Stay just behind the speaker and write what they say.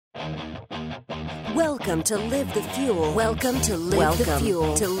Welcome to Live the Fuel. Welcome to Live the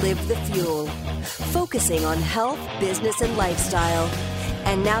Fuel. To Live the Fuel. Focusing on health, business, and lifestyle.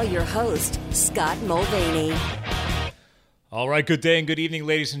 And now your host, Scott Mulvaney. All right, good day and good evening,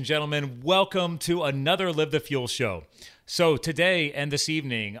 ladies and gentlemen. Welcome to another Live the Fuel show. So today and this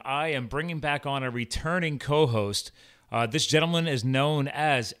evening, I am bringing back on a returning co-host. This gentleman is known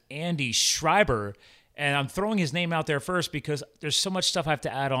as Andy Schreiber. And I'm throwing his name out there first because there's so much stuff I have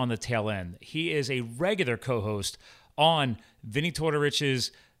to add on the tail end. He is a regular co-host on Vinny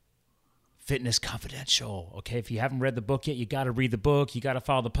Tortorich's Fitness Confidential. Okay, if you haven't read the book yet, you got to read the book. You got to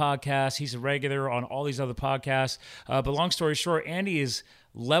follow the podcast. He's a regular on all these other podcasts. But long story short, Andy is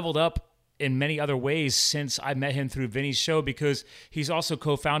leveled up in many other ways since I met him through Vinny's show because he's also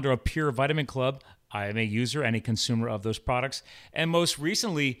co-founder of Pure Vitamin Club. I am a user and a consumer of those products. And most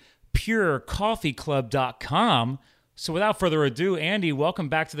recently, purecoffeeclub.com. So without further ado, Andy, welcome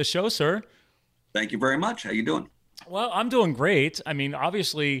back to the show, sir. Thank you very much. How you doing? Well, I'm doing great. I mean,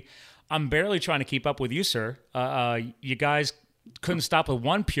 obviously, I'm barely trying to keep up with you, sir. You guys couldn't stop with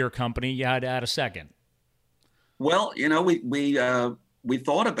one Pure company. You had to add a second. Well, you know, we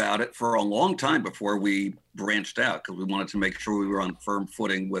thought about it for a long time before we branched out because we wanted to make sure we were on firm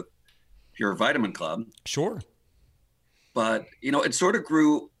footing with Pure Vitamin Club. Sure. But, you know, it sort of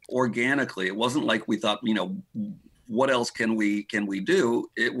grew organically. It wasn't like we thought, you know, what else can we do?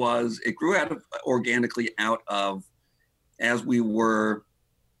 It grew organically out of as we were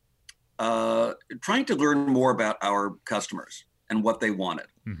trying to learn more about our customers and what they wanted.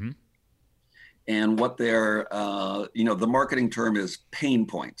 Mm-hmm. And what their, the marketing term is pain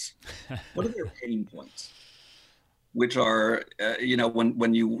points. What are their pain points? Which are,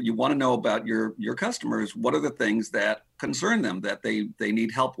 when you want to know about your customers, what are the things that concern them that they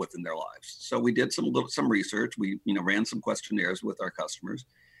need help with in their lives? So we did some research. We ran some questionnaires with our customers,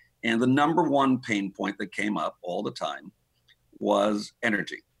 and the number one pain point that came up all the time was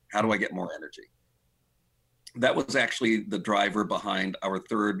energy. How do I get more energy? That was actually the driver behind our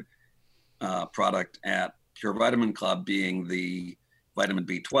third product at Pure Vitamin Club, being the vitamin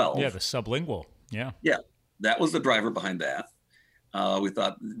B12. Yeah, the sublingual. Yeah. Yeah. That was the driver behind that. We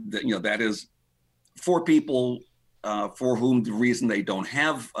thought that, that is for people for whom the reason they don't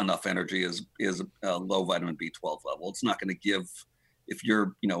have enough energy is a low vitamin B12 level. It's not going to give, if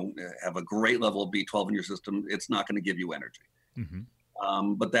you're, have a great level of B12 in your system, it's not going to give you energy.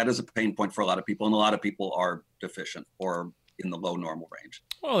 Mm-hmm. But that is a pain point for a lot of people, and a lot of people are deficient or in the low normal range.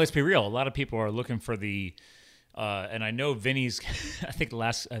 Well, let's be real. A lot of people are looking for the and I know Vinny's, I think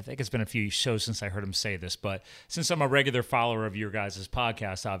it's been a few shows since I heard him say this, but since I'm a regular follower of your guys'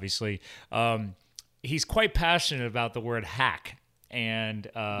 podcast, obviously, he's quite passionate about the word hack. And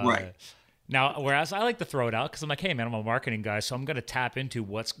right. Now, whereas I like to throw it out because I'm like, hey, man, I'm a marketing guy, so I'm going to tap into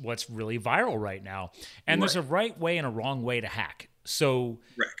what's really viral right now. And There's a right way and a wrong way to hack. So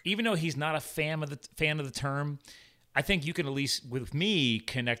even though he's not a fan of the term, I think you can at least, with me,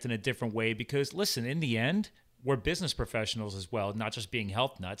 connect in a different way because, listen, in the end, we're business professionals as well, not just being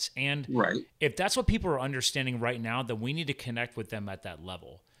health nuts. And if that's what people are understanding right now, then we need to connect with them at that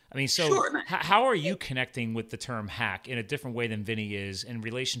level. I mean, so sure. How are you connecting with the term hack in a different way than Vinny is in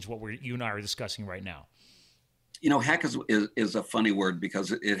relation to what you and I are discussing right now? You know, hack is a funny word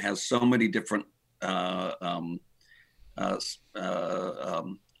because it has so many different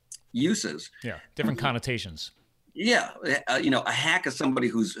uses. Yeah, different connotations. Yeah, a hack is somebody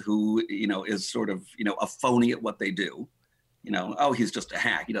who is sort of a phony at what they do. Oh, he's just a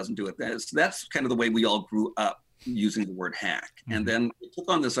hack. He doesn't do it. That's kind of the way we all grew up using the word hack. Mm-hmm. And then it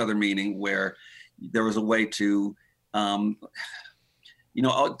took on this other meaning where there was a way to,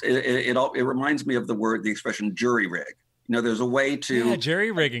 it reminds me of the expression jury rig. There's a way to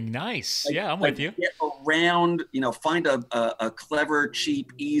jury rigging. Nice. Yeah, I'm with you. Get around, find a clever,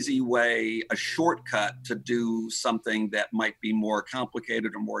 cheap, easy way, a shortcut to do something that might be more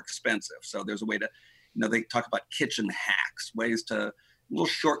complicated or more expensive. So there's a way to, they talk about kitchen hacks, ways to little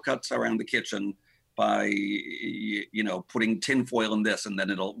shortcuts around the kitchen by, putting tinfoil in this and then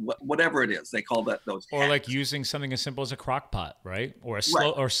it'll, whatever it is, they call that those hacks. Or like using something as simple as a crock pot, right? Or a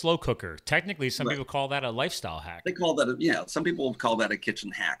slow cooker. Technically, some people call that a lifestyle hack. They call that, some people call that a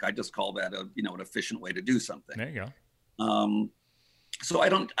kitchen hack. I just call that an efficient way to do something. There you go. So I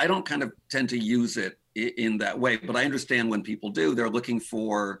don't kind of tend to use it in that way, but I understand when people do, they're looking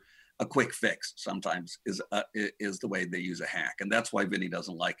for a quick fix sometimes is the way they use a hack. And that's why Vinny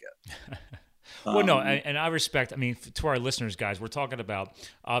doesn't like it. Well, no, and I respect, I mean, to our listeners, guys, we're talking about,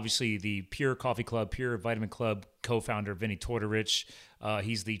 obviously, the Pure Coffee Club, Pure Vitamin Club co-founder, Vinny Tortorich.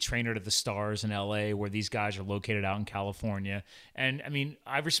 He's the trainer to the stars in LA, where these guys are located out in California. And, I mean,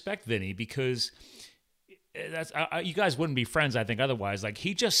 I respect Vinny because you guys wouldn't be friends, I think, otherwise. Like,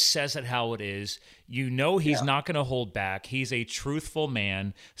 he just says it how it is. You know he's not going to hold back. He's a truthful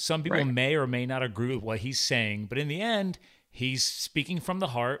man. Some people may or may not agree with what he's saying, but in the end, he's speaking from the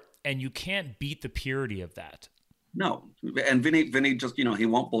heart. And you can't beat the purity of that. No. And Vinny just, he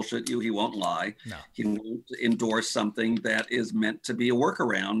won't bullshit you. He won't lie. No. He won't endorse something that is meant to be a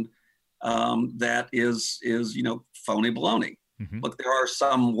workaround that is phony baloney. Mm-hmm. Look, there are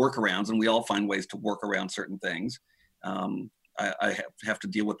some workarounds, and we all find ways to work around certain things. I have to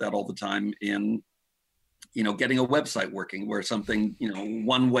deal with that all the time in getting a website working, where something,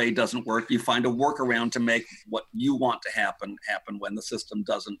 one way doesn't work. You find a workaround to make what you want to happen when the system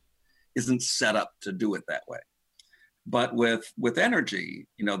isn't set up to do it that way. But with energy,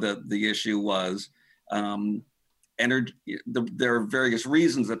 the issue was energy. There are various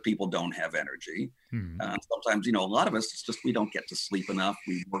reasons that people don't have energy. Sometimes, a lot of us, it's just we don't get to sleep enough.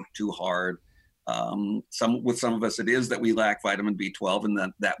 We work too hard. Some of us, it is that we lack vitamin B12,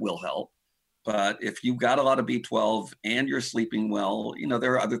 and that will help. But if you've got a lot of B12 and you're sleeping well,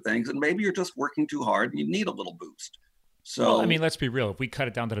 there are other things, and maybe you're just working too hard and you need a little boost. So, well, I mean, let's be real. If we cut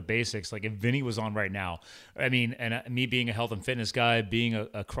it down to the basics, like if Vinny was on right now, I mean, and me being a health and fitness guy, being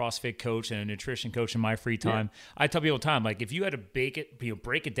a CrossFit coach and a nutrition coach in my free time, I tell people all the time, like if you had to break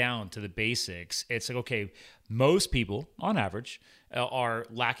it down to the basics, it's like, okay, most people on average are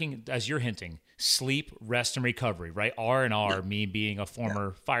lacking, as you're hinting, sleep, rest, and recovery, right? R&R, me being a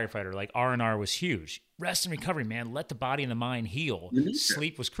former firefighter, like R&R was huge. Rest and recovery, man, let the body and the mind heal.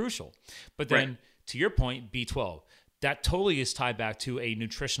 Sleep was crucial. But then to your point, B12, that totally is tied back to a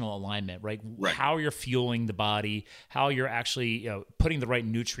nutritional alignment, right? How you're fueling the body, how you're actually putting the right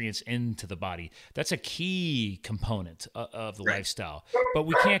nutrients into the body. That's a key component of the lifestyle. But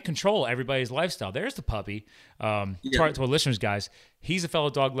we can't control everybody's lifestyle. There's the puppy. To our listeners, guys, he's a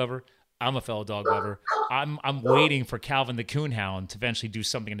fellow dog lover. I'm a fellow dog lover. I'm waiting for Calvin the Coonhound to eventually do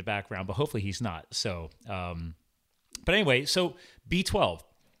something in the background, but hopefully he's not. So, but anyway, so B12.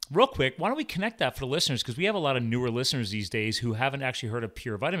 Real quick, why don't we connect that for the listeners? Because we have a lot of newer listeners these days who haven't actually heard of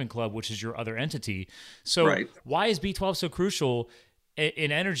Pure Vitamin Club, which is your other entity. So why is B12 so crucial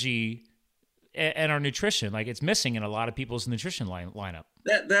in energy and our nutrition? Like it's missing in a lot of people's nutrition lineup.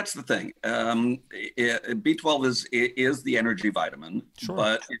 That's the thing. B12 is the energy vitamin. Sure.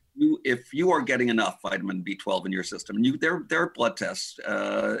 But if you are getting enough vitamin B12 in your system, and there are blood tests.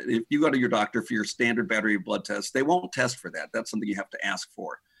 If you go to your doctor for your standard battery of blood tests, they won't test for that. That's something you have to ask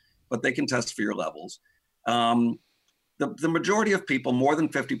for. But they can test for your levels. The majority of people, more than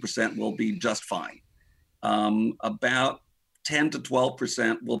 50%, will be just fine. About 10 to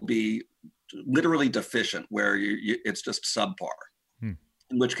 12% will be literally deficient, where it's just subpar. In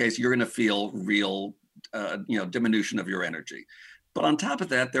which case, you're going to feel real, diminution of your energy. But on top of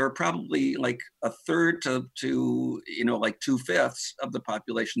that, there are probably like a third to like 2/5 of the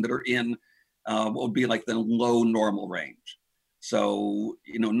population that are in what would be like the low normal range. So,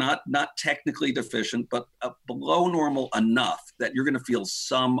 not technically deficient, but below normal enough that you're going to feel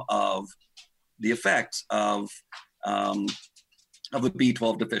some of the effects of a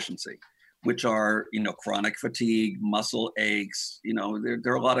B12 deficiency, which are, chronic fatigue, muscle aches.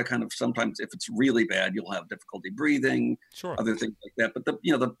 There are a lot of sometimes if it's really bad, you'll have difficulty breathing, other things like that. But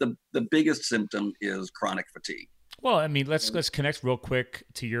the biggest symptom is chronic fatigue. Well, I mean, let's connect real quick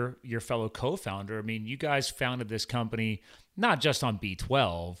to your fellow co-founder. I mean, you guys founded this company not just on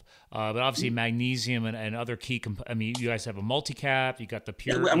B12, but obviously magnesium and other key. I mean, you guys have a multi-cap. You got the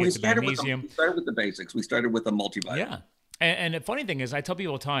pure magnesium. We started with the basics. We started with a multivitamin. Yeah. And the funny thing is, I tell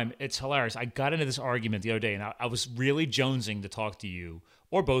people all the time, it's hilarious. I got into this argument the other day, and I was really jonesing to talk to you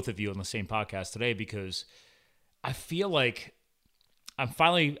or both of you on the same podcast today because I feel like I'm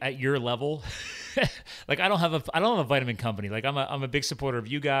finally at your level. Like I don't have a vitamin company. Like I'm a big supporter of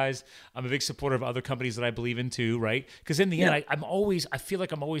you guys. I'm a big supporter of other companies that I believe in too, right? Because in the end, I feel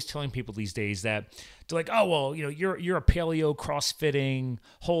like I'm always telling people these days that they're like, oh well, you're a paleo, cross-fitting,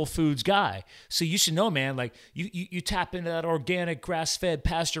 whole foods guy, so you should know, man. Like you tap into that organic, grass-fed,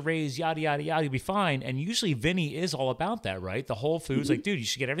 pasture-raised, yada yada yada, you'll be fine. And usually Vinny is all about that, right? The whole foods, like dude, you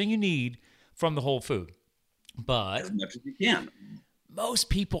should get everything you need from the whole food, but as much as you can. Most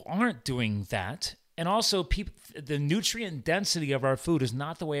people aren't doing that. And also, the nutrient density of our food is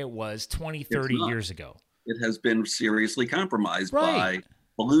not the way it was 20, 30 years ago. It has been seriously compromised by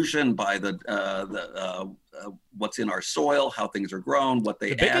pollution, by what's in our soil, how things are grown, what they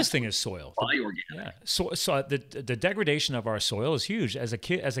The biggest thing is soil. Organic. Yeah. So the degradation of our soil is huge. As a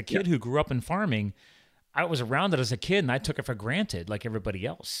kid who grew up in farming, I was around it as a kid and I took it for granted like everybody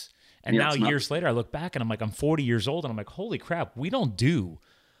else. And now years later, I look back and I'm like, I'm 40 years old and I'm like, holy crap, we don't do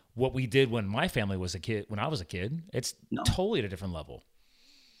what we did when my family was a kid, when I was a kid. It's totally at a different level.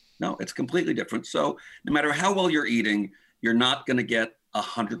 No, it's completely different. So no matter how well you're eating, you're not going to get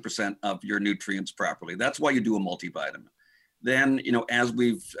 100% of your nutrients properly. That's why you do a multivitamin. Then, as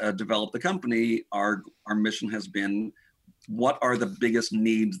we've developed the company, our mission has been, what are the biggest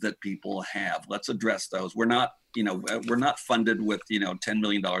needs that people have? Let's address those. We're not funded with, $10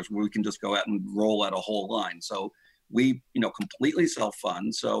 million where we can just go out and roll out a whole line. So we, completely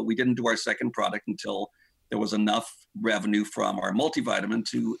self-fund. So we didn't do our second product until there was enough revenue from our multivitamin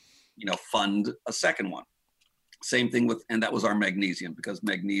to, fund a second one. Same thing and that was our magnesium, because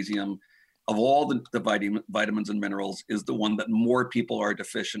magnesium, of all the vitamins and minerals, is the one that more people are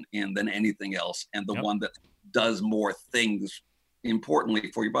deficient in than anything else. And the one that does more things,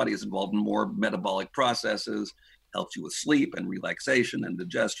 importantly for your body, is involved in more metabolic processes, helps you with sleep and relaxation and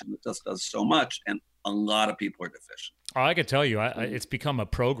digestion. It just does so much. And a lot of people are deficient. Oh, I can tell you, it's become a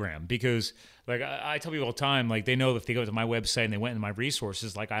program, because like I tell people all the time, like they know if they go to my website and they went into my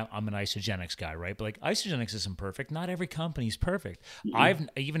resources, like I'm an Isagenix guy, right? But like Isagenix isn't perfect. Not every company is perfect. Mm-hmm.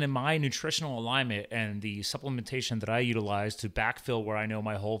 Even in my nutritional alignment and the supplementation that I utilize to backfill where I know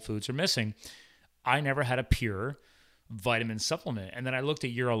my whole foods are missing, I never had a pure vitamin supplement. And then I looked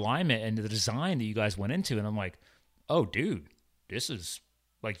at your alignment and the design that you guys went into, and I'm like, oh, dude, this is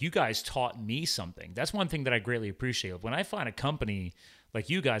like, you guys taught me something. That's one thing that I greatly appreciate. When I find a company like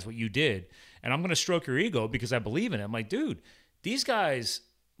you guys, what you did, and I'm going to stroke your ego because I believe in it. I'm like, dude, these guys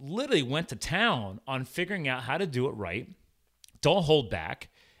literally went to town on figuring out how to do it right. Don't hold back.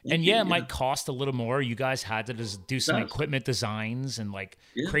 And it might cost a little more. You guys had to just do some equipment designs and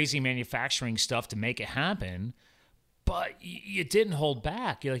crazy manufacturing stuff to make it happen. But you didn't hold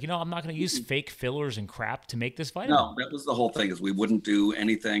back. You're like, I'm not going to use fake fillers and crap to make this vitamin. No, that was the whole thing, is we wouldn't do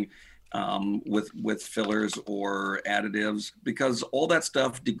anything with fillers or additives, because all that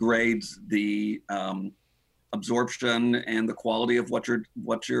stuff degrades the absorption and the quality of what you're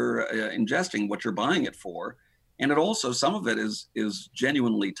ingesting, what you're buying it for. And it also, some of it is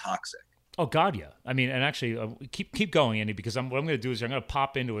genuinely toxic. Oh God, yeah. I mean, and actually, keep going, Andy, because what I'm going to do is I'm going to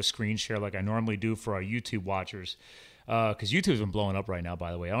pop into a screen share like I normally do for our YouTube watchers, because YouTube's been blowing up right now.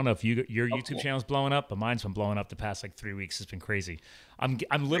 By the way, I don't know if your YouTube channel's blowing up, but mine's been blowing up the past 3 weeks. It's been crazy. I'm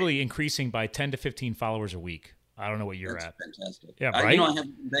literally increasing by 10 to 15 followers a week. I don't know what you're at. Fantastic. Yeah, right. I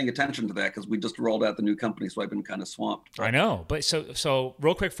haven't been paying attention to that because we just rolled out the new company, so I've been kind of swamped. I know, but so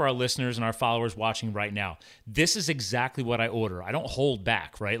real quick for our listeners and our followers watching right now, this is exactly what I order. I don't hold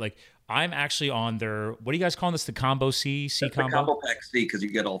back, right? Like, I'm actually on their, what do you guys call this? The Combo C combo? The Combo Pack C, because you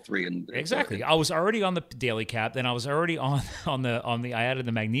get all three. Exactly. I was already on the Daily Cap, then I was already on the I added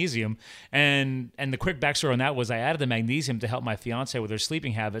the magnesium, and the quick backstory on that was I added the magnesium to help my fiance with her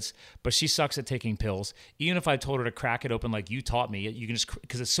sleeping habits, but she sucks at taking pills. Even if I told her to crack it open like you taught me, you can just,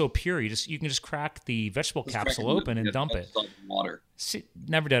 because it's so pure, you can just crack the vegetable capsule open and dump it. Water. See,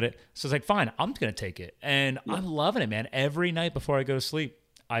 never did it. So it's like, fine, I'm going to take it. And I'm loving it, man. Every night before I go to sleep,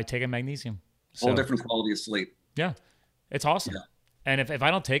 I take a magnesium. Whole different quality of sleep. Yeah. It's awesome. Yeah. And if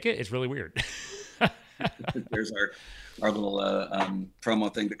I don't take it, it's really weird. There's our little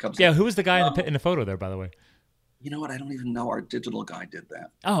promo thing that comes up. Who was the guy in the photo there, by the way? You know what? I don't even know. Our digital guy did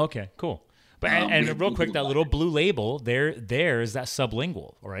that. Oh, okay. Cool. But and real quick, that little blue label, there is that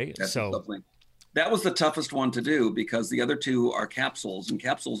sublingual, right? That's sublingual. That was the toughest one to do, because the other two are capsules, and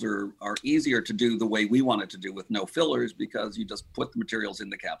capsules are easier to do the way we want it to do, with no fillers, because you just put the materials in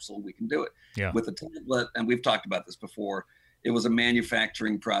the capsule and we can do it. Yeah. With a tablet, and we've talked about this before, it was a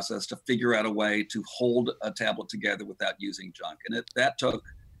manufacturing process to figure out a way to hold a tablet together without using junk. And that took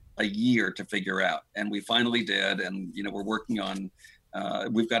a year to figure out. And we finally did. And, we're working on,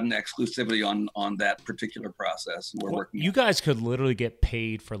 we've got an exclusivity on that particular process. And we're working. You guys could literally get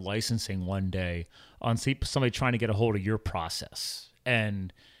paid for licensing one day on somebody trying to get a hold of your process.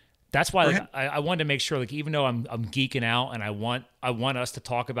 And that's why I wanted to make sure, even though I'm geeking out and I want us to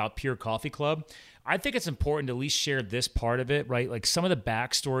talk about Pure Coffee Club, I think it's important to at least share this part of it, right? Like some of the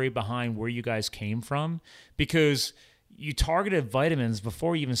backstory behind where you guys came from, because you targeted vitamins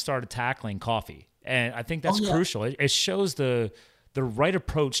before you even started tackling coffee. And I think that's crucial. It shows the right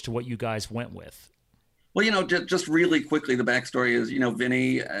approach to what you guys went with. Well, just really quickly, the backstory is,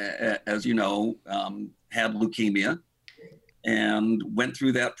 Vinny, as you know, had leukemia. and went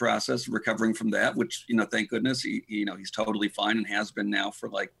through that process, recovering from that, which, thank goodness he's totally fine and has been now for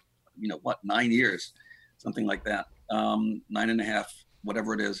 9 years, something like that. 9.5,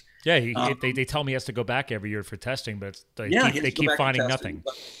 whatever it is. Yeah. They tell me he has to go back every year for testing, but they keep finding nothing.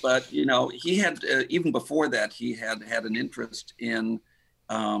 But he had, even before that, he had an interest in,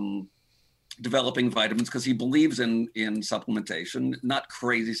 developing vitamins because he believes in supplementation, not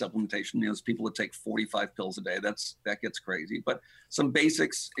crazy supplementation. There's people that take 45 pills a day. That gets crazy. But some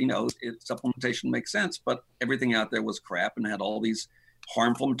basics, supplementation makes sense. But everything out there was crap and had all these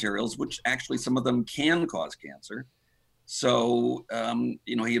harmful materials, which actually some of them can cause cancer. So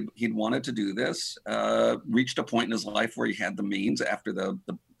he'd wanted to do this. Reached a point in his life where he had the means after the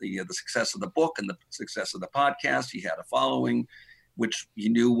success of the book and the success of the podcast. He had a following, which he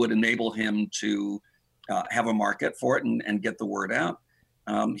knew would enable him to have a market for it and get the word out.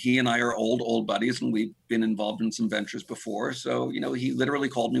 He and I are old buddies, and we've been involved in some ventures before. So, he literally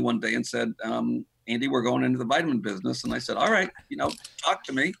called me one day and said, Andy, we're going into the vitamin business. And I said, all right, talk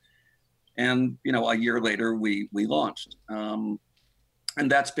to me. And, a year later, we launched. And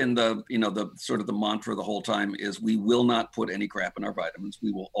that's been the sort of the mantra the whole time is we will not put any crap in our vitamins.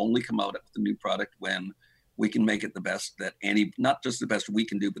 We will only come out with a new product when we can make it the best that not just the best we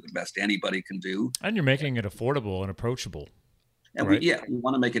can do, but the best anybody can do. And you're making it affordable and approachable. And right? we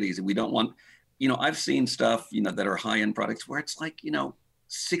want to make it easy. We don't want, I've seen stuff, that are high-end products where it's like, $60,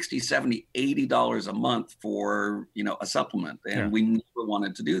 $70, $80 a month for, a supplement. And we never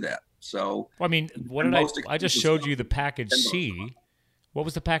wanted to do that. So, what I just showed you the package C. What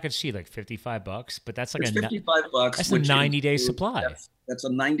was the package C? Like $55, but that's like $55. That's a 90-day supply. That's a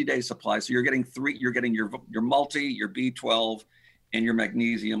 90-day supply. So you're getting you're getting your multi, your B12, and your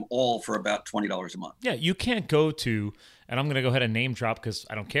magnesium all for about $20 a month. Yeah, you can't go to, and I'm going to go ahead and name drop because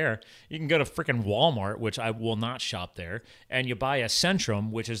I don't care. You can go to freaking Walmart, which I will not shop there, and you buy a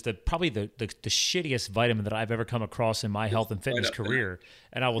Centrum, which is probably the shittiest vitamin that I've ever come across in my health and fitness career.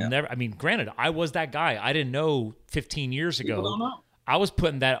 And I will never, granted, I was that guy. I didn't know 15 years ago. People don't know. I was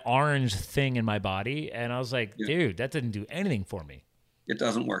putting that orange thing in my body, and I was like, dude, that didn't do anything for me. It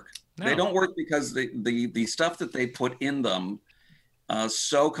doesn't work. No. They don't work because the stuff that they put in them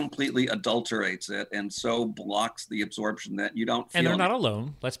so completely adulterates it and so blocks the absorption that you don't feel. And they're not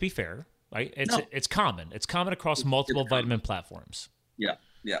alone. Let's be fair, right? It's common. It's common across multiple vitamin platforms. Yeah.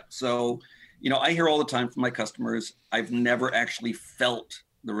 So, I hear all the time from my customers, I've never actually felt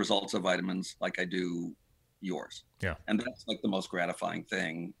the results of vitamins like I do yours. Yeah. And that's like the most gratifying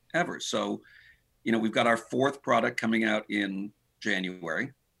thing ever. So, we've got our 4th product coming out in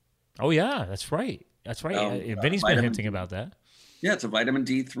January. Oh yeah, that's right. Vinny's been hinting about that. Yeah, it's a vitamin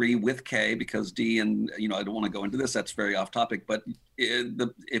D3 with K because D and, I don't want to go into this. That's very off topic. But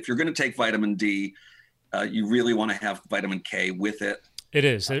if you're going to take vitamin D, you really want to have vitamin K with it. It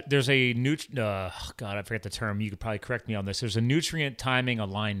is. There's a God, I forget the term. You could probably correct me on this. There's a nutrient timing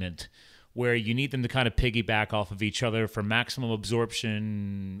alignment where you need them to kind of piggyback off of each other for maximum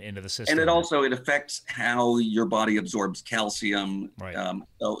absorption into the system. And it affects how your body absorbs calcium. Right.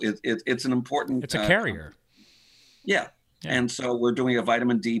 So it's an important. It's a carrier. Yeah. And so we're doing a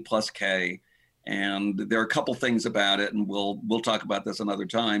vitamin D plus K, and there are a couple things about it, and we'll talk about this another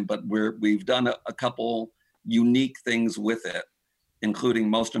time. But we've done a couple unique things with it, including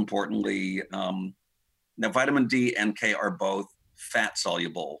most importantly, now vitamin D and K are both fat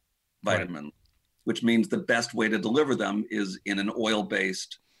soluble vitamins, which means the best way to deliver them is in an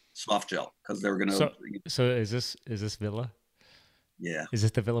oil-based soft gel because they're going to. So is this Villa? Yeah. Is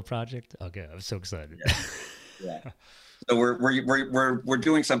this the Villa project? Okay, I'm so excited. Yeah. So we're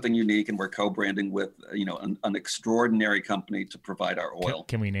doing something unique, and we're co-branding with an extraordinary company to provide our oil.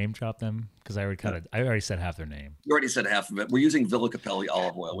 Can we name drop them? Because I already said half their name. You already said half of it. We're using Villa Capelli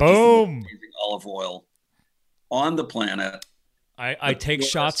olive oil. Which is the most amazing olive oil on the planet. I take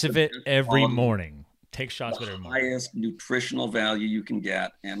shots of it every morning. Take shots of it every morning. Highest nutritional value you can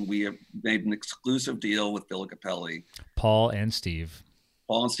get, and we have made an exclusive deal with Villa Capelli. Paul and Steve,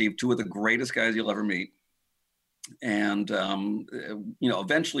 2 of the greatest guys you'll ever meet. And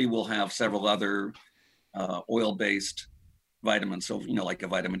eventually we'll have several other oil-based vitamins. So like a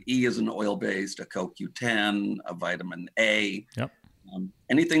vitamin E is an oil-based, a CoQ10, a vitamin A. Yep.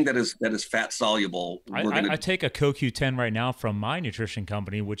 Anything that is fat soluble. I take a CoQ10 right now from my nutrition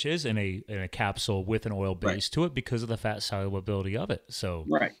company, which is in a capsule with an oil base to it because of the fat solubility of it. So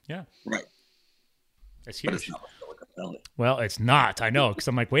right. Yeah. Right. That's huge. But it's not Well, it's not. I know, because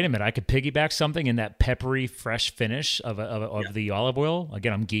I'm like, wait a minute, I could piggyback something in that peppery, fresh finish of the olive oil.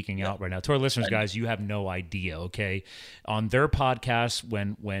 Again, I'm geeking out right now. To our listeners, guys, you have no idea. Okay, on their podcast,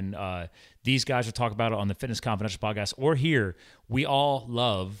 when these guys are talking about it on the Fitness Confidential podcast, or here, we all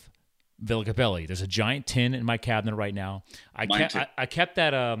love Villa Capelli. There's a giant tin in my cabinet right now. I kept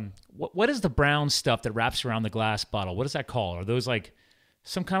that. What is the brown stuff that wraps around the glass bottle? What is that called? Are those like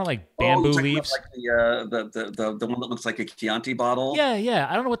some kind of like bamboo leaves? Like the one that looks like a Chianti bottle. Yeah.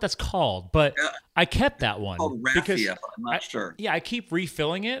 I don't know what that's called, but I kept that one because I'm not sure. Yeah, I keep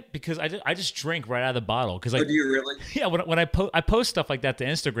refilling it because I just drink right out of the bottle. Because do you really? Yeah, when I post stuff like that to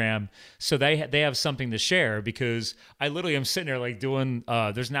Instagram, so they have something to share. Because I literally am sitting there like doing.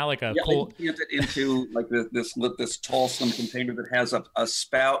 There's now like a cool. I it into like this tall slim container that has a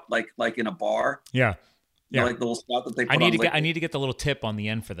spout like in a bar. Yeah. Yeah, like the little spout that they put I need to get the little tip on the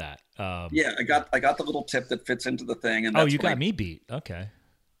end for that. I got the little tip that fits into the thing. And you got me beat. Okay.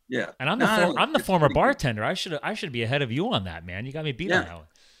 Yeah. And I'm the former bartender. I should be ahead of you on that, man. You got me beat on that one.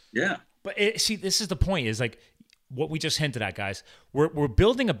 Yeah. But see, this is the point. Is like what we just hinted at, guys. We're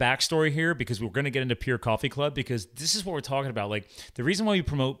building a backstory here because we're going to get into Pure Coffee Club, because this is what we're talking about. Like the reason why we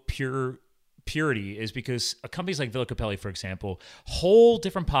promote Purity is because companies like Villa Capelli, for example, whole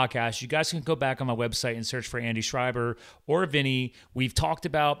different podcasts. You guys can go back on my website and search for Andy Schreiber or Vinny. We've talked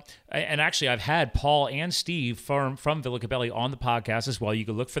about, and actually I've had Paul and Steve from Villa Capelli on the podcast as well. You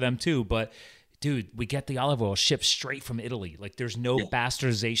can look for them too. But dude, we get the olive oil shipped straight from Italy. Like there's no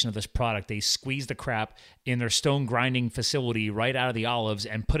bastardization of this product. They squeeze the crap in their stone grinding facility right out of the olives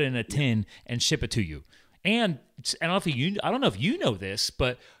and put it in a tin and ship it to you. And I don't know if you know this,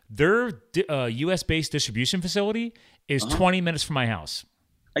 but their U.S.-based distribution facility is 20 minutes from my house.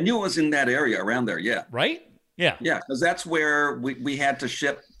 I knew it was in that area around there. Yeah. Right? Yeah. Yeah, because that's where we had to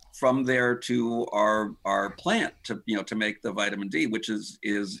ship from there to our plant to make the vitamin D, which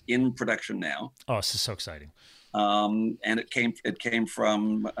is in production now. Oh, this is so exciting. And it came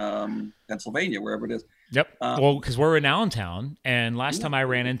from Pennsylvania, wherever it is. Yep. Well, because we're in Allentown, and last time I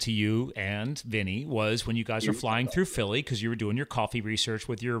ran into you and Vinny was when you guys were flying through Philly because you were doing your coffee research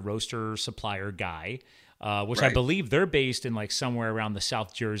with your roaster supplier guy, which I believe they're based in like somewhere around the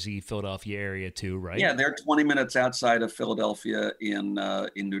South Jersey, Philadelphia area too, right? Yeah, they're 20 minutes outside of Philadelphia in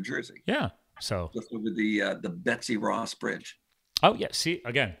New Jersey. Yeah. So just over the Betsy Ross Bridge. Oh yeah. See,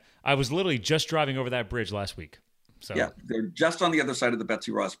 again, I was literally just driving over that bridge last week. So yeah, they're just on the other side of the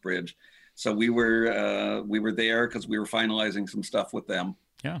Betsy Ross Bridge. So we were there because we were finalizing some stuff with them.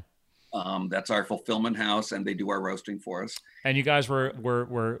 Yeah. That's our fulfillment house, and they do our roasting for us. And you guys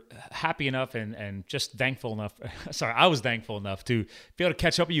were happy enough and just thankful enough. Sorry, I was thankful enough to be able to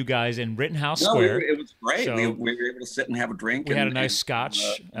catch up with you guys in Rittenhouse Square. It was great. So we were able to sit and have a drink. We had a nice scotch.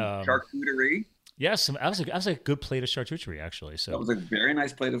 Charcuterie. Yes, that was a good plate of charcuterie, actually. So that was a very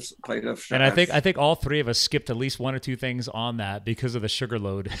nice plate of charcuterie. And I think all three of us skipped at least one or two things on that because of the sugar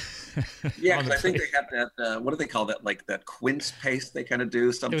load. Yeah, because I think they have that. What do they call that? Like that quince paste they kind of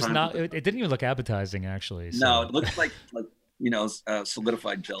do sometimes. It didn't even look appetizing, actually. So. No, it looks like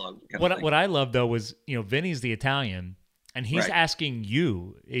solidified Jell-O. What I love though was Vinny's the Italian. And he's asking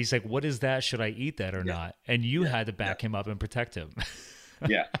you. He's like, "What is that? Should I eat that or not?" And you had to back him up and protect him.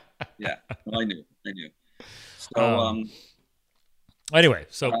 Yeah. Well, I knew. So, anyway,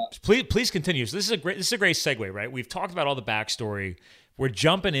 so please continue. So this is a great segue, right? We've talked about all the backstory. We're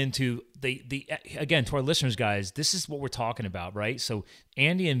jumping into the again, to our listeners, guys. This is what we're talking about, right? So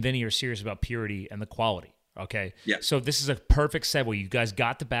Andy and Vinny are serious about purity and the quality. Okay. Yeah. So this is a perfect segue. You guys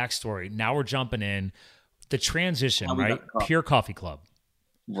got the backstory. Now we're jumping in the transition, right? Pure Coffee Club.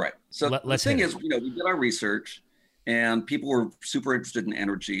 Right. So the thing is, we did our research. And people were super interested in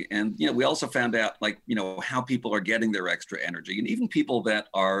energy. And, we also found out how people are getting their extra energy. And even people that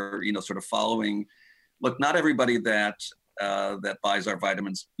are, sort of following, look, not everybody that buys our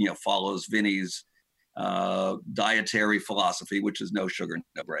vitamins, follows Vinny's dietary philosophy, which is no sugar,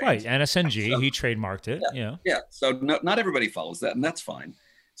 no grains. Right. And SNG, so, he trademarked it. Yeah. So not everybody follows that, and that's fine.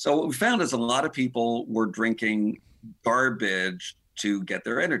 So what we found is a lot of people were drinking garbage to get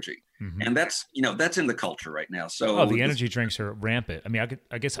their energy. Mm-hmm. And that's in the culture right now. So the energy drinks are rampant. I mean,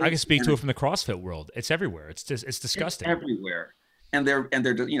 I guess I can speak to it from the CrossFit world. It's everywhere. It's disgusting. It's everywhere. And they're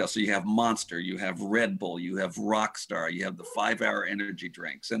so you have Monster, you have Red Bull, you have Rockstar, you have the 5-hour energy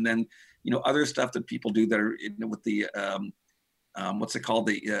drinks, and then other stuff that people do that are with the what's it called,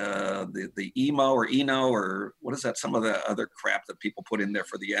 the emo or eno or what is that? Some of the other crap that people put in there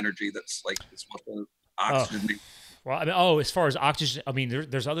for the energy that's like it's supposed to oxygenate. Well, I mean, as far as oxygen, I mean,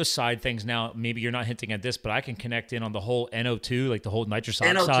 there's other side things now. Maybe you're not hinting at this, but I can connect in on the whole NO2, like the whole nitrous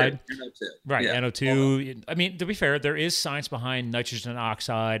oxide. NO2. Right, yeah. NO2. I mean, to be fair, there is science behind nitrogen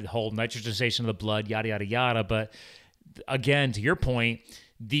oxide, the whole nitrogenization of the blood, yada, yada, yada. But again, to your point,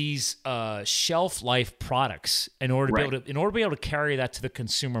 these shelf life products, in order to be able to carry that to the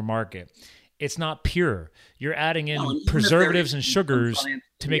consumer market, it's not pure. You're adding in preservatives and sugars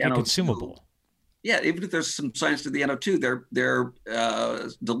to make it consumable. Yeah, even if there's some science to the NO2, they're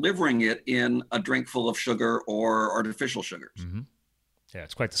delivering it in a drink full of sugar or artificial sugars. Mm-hmm. Yeah,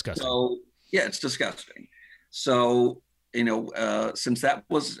 it's quite disgusting. So yeah, it's disgusting. So since that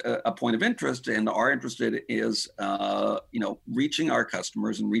was a point of interest, and our interest is reaching our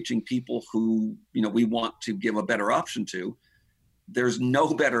customers and reaching people who we want to give a better option to. There's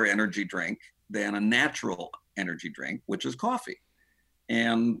no better energy drink than a natural energy drink, which is coffee.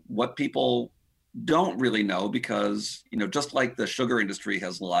 And what people don't really know, because just like the sugar industry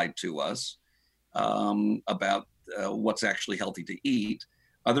has lied to us about what's actually healthy to eat,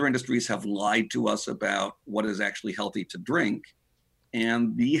 other industries have lied to us about what is actually healthy to drink.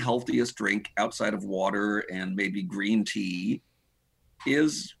 And the healthiest drink outside of water and maybe green tea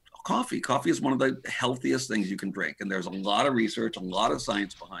is coffee. Coffee is one of the healthiest things you can drink, and there's a lot of research, a lot of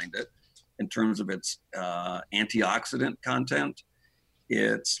science behind it in terms of its antioxidant content,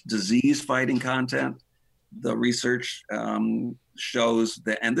 its disease-fighting content. The research shows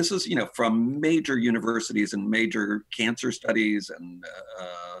that, and this is from major universities and major cancer studies and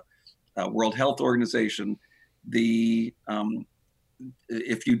World Health Organization.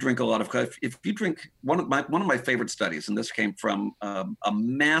 If you drink a lot of coffee, if you drink one of my favorite studies, and this came from a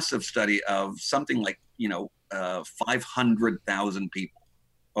massive study of something like 500,000 people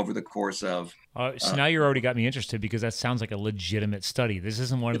over the course of. So now you already got me interested, because that sounds like a legitimate study. This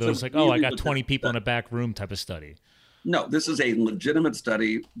isn't one of those I got 20 people in a back room type of study. No, this is a legitimate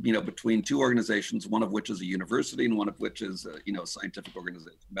study, between two organizations, one of which is a university and one of which is a scientific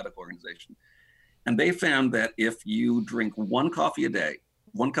organization, medical organization. And they found that if you drink one cup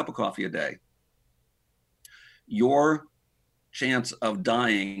of coffee a day, your chance of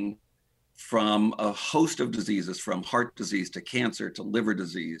dying from a host of diseases, from heart disease to cancer to liver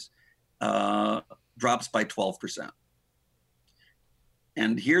disease, drops by 12%.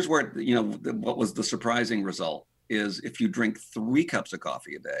 And here's where, what was the surprising result is if you drink 3 cups of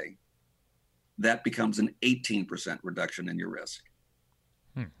coffee a day, that becomes an 18% reduction in your risk.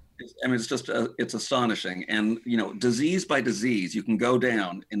 I mean, it's astonishing. And, disease by disease, you can go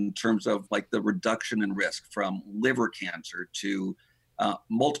down in terms of like the reduction in risk from liver cancer to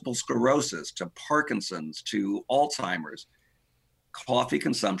multiple sclerosis to Parkinson's to Alzheimer's. Coffee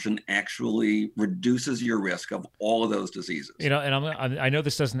consumption actually reduces your risk of all of those diseases. And I know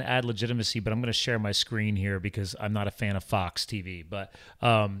this doesn't add legitimacy, but I'm going to share my screen here because I'm not a fan of Fox TV. But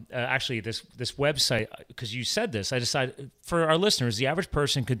actually, this website, because you said this, I decided for our listeners, the average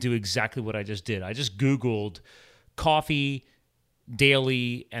person could do exactly what I just did. I just Googled coffee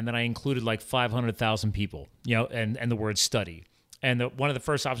daily, and then I included like 500,000 people, and the word study. And one of the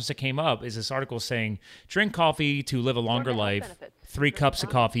first options that came up is this article saying, drink coffee to live a longer life, 3 cups of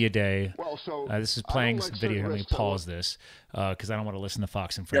coffee a day. This is playing some video. Let me pause this because I don't want to listen to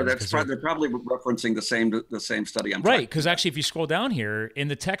Fox and Friends. Yeah, they're probably referencing the same study. Right, because actually if you scroll down here, in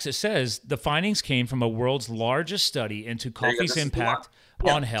the text it says, the findings came from a world's largest study into coffee's impact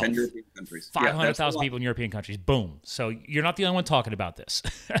on health. 10 European countries. 500,000 people in European countries. Boom. So you're not the only one talking about this.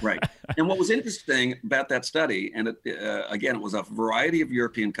 Right. And what was interesting about that study, and again, it was a variety of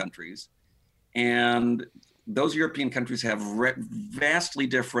European countries, and those European countries have vastly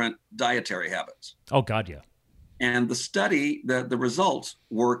different dietary habits. Oh, God, yeah. And the study, the results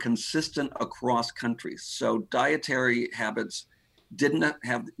were consistent across countries. So dietary habits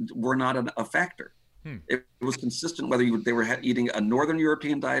were not a factor. It was consistent whether they were eating a Northern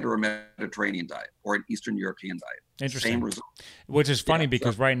European diet or a Mediterranean diet or an Eastern European diet. Interesting. Same result. Which is funny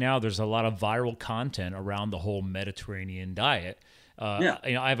because right now there's a lot of viral content around the whole Mediterranean diet.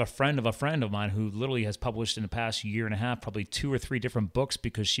 I have a friend of mine who literally has published in the past year and a half probably 2 or 3 different books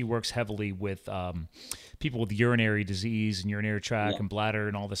because she works heavily with people with urinary disease and urinary tract and bladder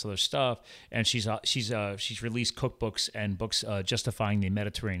and all this other stuff. And she's released cookbooks and books justifying the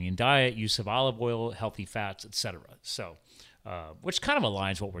Mediterranean diet, use of olive oil, healthy fats, etc. So, which kind of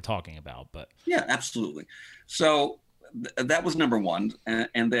aligns what we're talking about. But yeah, absolutely. So that was number one.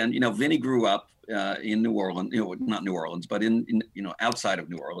 And then Vinny grew up in New Orleans, not New Orleans, but in outside of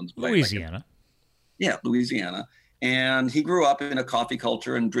New Orleans, Louisiana. Louisiana. And he grew up in a coffee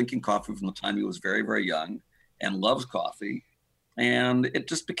culture and drinking coffee from the time he was very, very young, and loves coffee. And it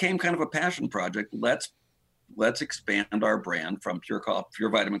just became kind of a passion project. Let's let's expand our brand from Pure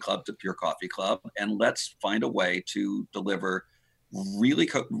Vitamin Club to Pure Coffee Club, and let's find a way to deliver really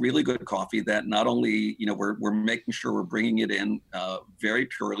good coffee that not only, we're making sure we're bringing it in very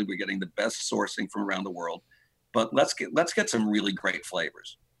purely, we're getting the best sourcing from around the world, but let's get some really great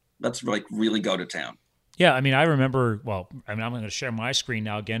flavors. Let's really go to town. Yeah, I mean, I remember, I'm going to share my screen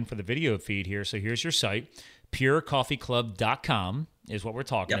now again for the video feed here. So here's your site, purecoffeeclub.com is what we're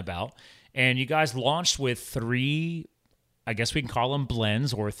talking about. And you guys launched with 3, I guess we can call them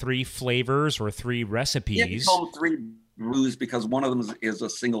blends, or 3 flavors or 3 recipes. Yeah, we call them 3 brews because one of them is a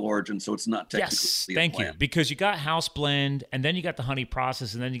single origin, so it's not technically thank you. Because you got house blend, and then you got the honey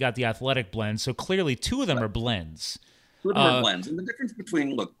process, and then you got the athletic blend. So clearly 2 of them are blends. 2 of them are blends. And the difference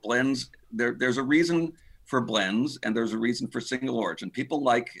between, blends, there's a reason for blends and there's a reason for single origin. People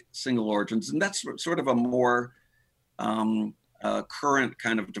like single origins, and that's sort of a more current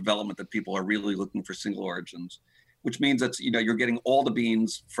kind of development, that people are really looking for single origins, which means that, you're getting all the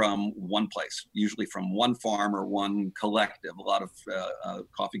beans from one place, usually from one farm or one collective. A lot of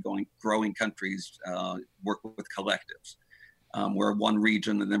coffee growing countries work with collectives, where one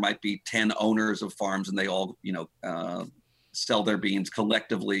region, and there might be 10 owners of farms, and they all, sell their beans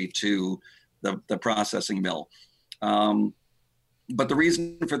collectively to the processing mill. But the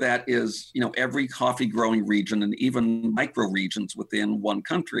reason for that is, every coffee growing region, and even micro regions within one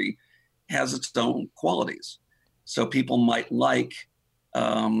country, has its own qualities. So people might like,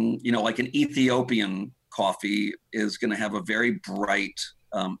 like an Ethiopian coffee is going to have a very bright,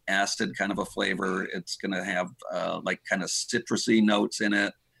 acid kind of a flavor. It's going to have kind of citrusy notes in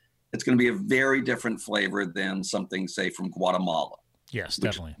it. It's going to be a very different flavor than something, say, from Guatemala. Yes,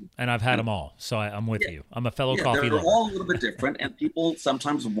 definitely. And I've had them all, so I'm with you. I'm a fellow coffee lover. lover. They're all a little bit different, and people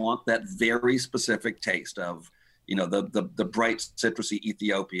sometimes want that very specific taste of, the bright citrusy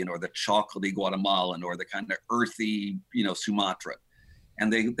Ethiopian, or the chocolatey Guatemalan, or the kind of earthy, Sumatra,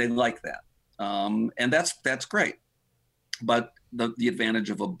 and they like that, and that's great. But the advantage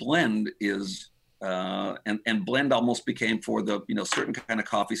of a blend is, and blend almost became, for the certain kind of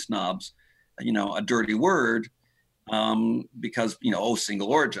coffee snobs, a dirty word. Because single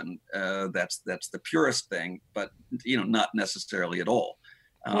origin, that's the purest thing, but not necessarily at all.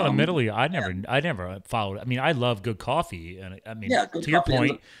 Well, admittedly, I never followed. I mean, I love good coffee, and I mean, to your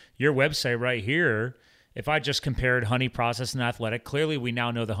point, your website right here. If I just compared honey process and athletic, clearly we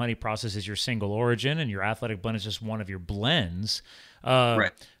now know the honey process is your single origin, and your athletic blend is just one of your blends.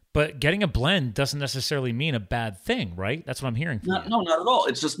 Right. But getting a blend doesn't necessarily mean a bad thing, right? That's what I'm hearing from you. No, not at all.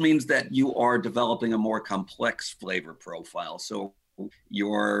 It just means that you are developing a more complex flavor profile. So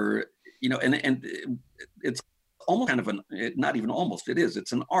you're, and it's almost kind of not even almost, it is.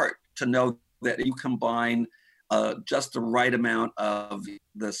 It's an art to know that you combine just the right amount of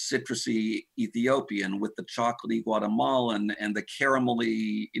the citrusy Ethiopian with the chocolatey Guatemalan and the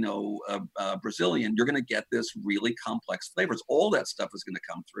caramelly, Brazilian. You're going to get this really complex flavors. All that stuff is going to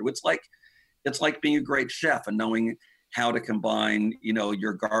come through. It's like being a great chef and knowing how to combine,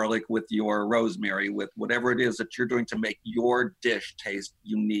 your garlic with your rosemary, with whatever it is that you're doing to make your dish taste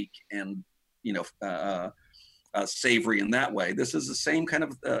unique and, savory in that way. This is the same kind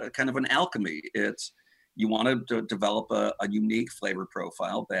of an alchemy. You want to develop a unique flavor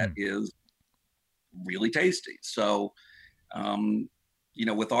profile that is really tasty. So,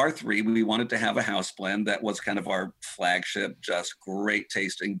 with our 3, we wanted to have a house blend that was kind of our flagship, just great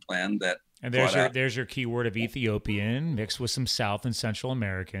tasting blend. And there's your keyword of Ethiopian mixed with some South and Central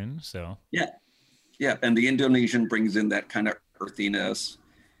American. So yeah, and the Indonesian brings in that kind of earthiness,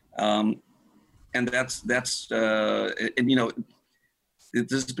 and that's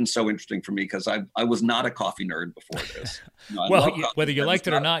this has been so interesting for me because I was not a coffee nerd before this. Whether you liked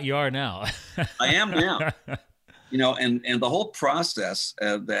it or not, you are now. I am now. And the whole process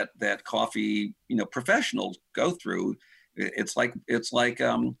that coffee professionals go through, it's like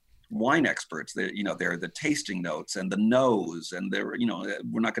wine experts. They're the tasting notes and the nose, and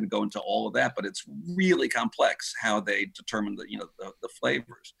we're not going to go into all of that, but it's really complex how they determine the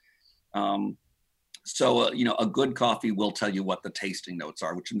flavors. So, a good coffee will tell you what the tasting notes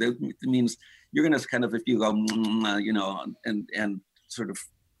are, which means you're going to kind of, if you go, and sort of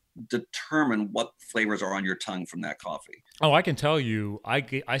determine what flavors are on your tongue from that coffee. Oh, I can tell you,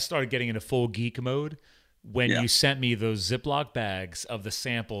 I started getting into full geek mode when you sent me those Ziploc bags of the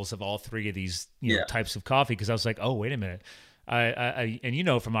samples of all 3 of these types of coffee, because I was like, oh, wait a minute.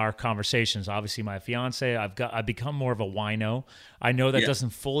 And from our conversations, obviously my fiance, I've become more of a wino. I know that doesn't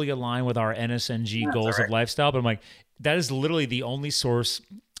fully align with our NSNG goals of lifestyle, but I'm like, that is literally the only source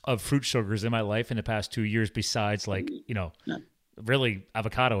of fruit sugars in my life in the past 2 years, besides really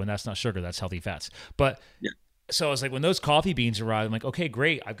avocado, and that's not sugar, that's healthy fats. But Yeah. so I was like, when those coffee beans arrived, I'm like, okay,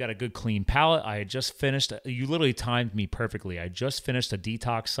 great. I've got a good clean palate. I had just finished, you literally timed me perfectly. I just finished a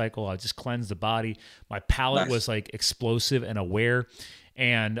detox cycle. I just cleansed the body. My palate Nice. was like explosive and aware.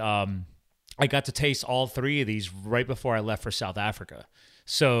 And I got to taste all three of these right before I left for South Africa.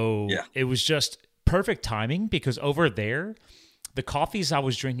 So Yeah. it was just perfect timing, because over there, the coffees I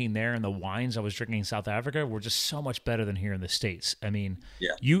was drinking there and the wines I was drinking in South Africa were just so much better than here in the States. I mean,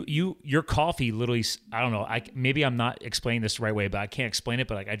 Yeah. your coffee literally, I don't know, maybe I'm not explaining this the right way, but I can't explain it.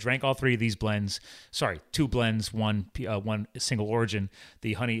 But like, I drank all three of these blends, two blends, one single origin,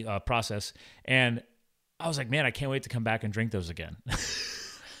 the honey process. And I was like, man, I can't wait to come back and drink those again.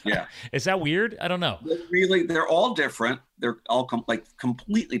 Yeah. Is that weird? I don't know. They're all different. They're all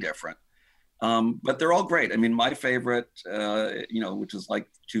completely different. But they're all great. I mean, my favorite, which is like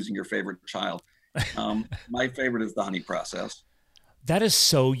choosing your favorite child. My favorite is the honey process. That is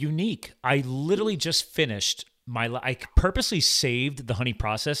so unique. I literally just finished I purposely saved the honey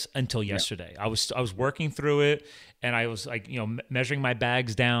process until yesterday. Yeah. I was working through it, and I was like, measuring my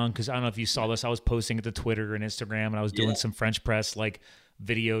bags down, because I don't know if you saw this. I was posting it to Twitter and Instagram, and I was doing some French press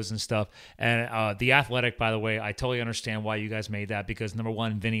videos and stuff. And The Athletic, by the way, I totally understand why you guys made that, because number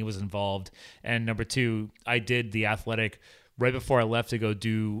one, Vinny was involved, and number two, I did The Athletic right before I left to go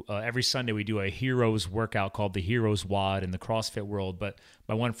do every Sunday we do a heroes workout called the Heroes WOD in the CrossFit world. But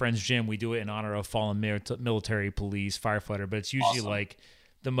my one friend's gym, we do it in honor of fallen military, police, firefighter, but it's usually like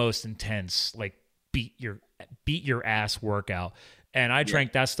the most intense, like beat your ass workout. And I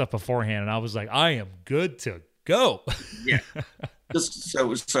drank that stuff beforehand, and I was like, I am good to go. Yeah. Just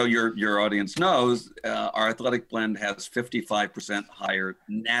so your audience knows, our Athletic blend has 55% higher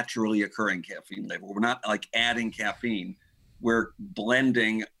naturally occurring caffeine level. We're not like adding caffeine. We're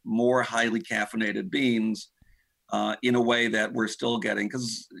blending more highly caffeinated beans in a way that we're still getting,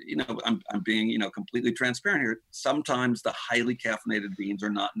 because I'm being completely transparent here. Sometimes the highly caffeinated beans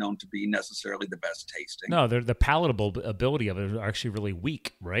are not known to be necessarily the best tasting. No, the palatable ability of it are actually really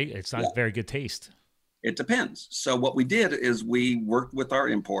weak, right? It's not very good taste. It depends. So what we did is we worked with our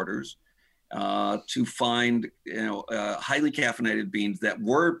importers to find highly caffeinated beans that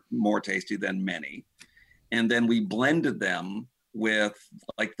were more tasty than many, and then we blended them with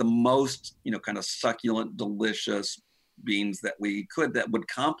like the most kind of succulent, delicious beans that we could that would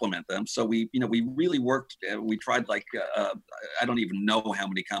complement them. So we really worked. We tried I don't even know how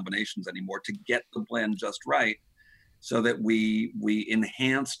many combinations anymore to get the blend just right, so that we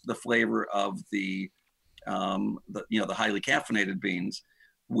enhanced the flavor of the highly caffeinated beans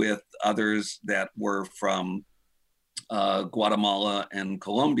with others that were from Guatemala and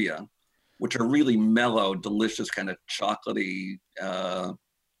Colombia, which are really mellow, delicious, kind of chocolatey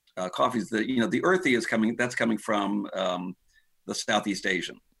coffees. The earthy is coming from the Southeast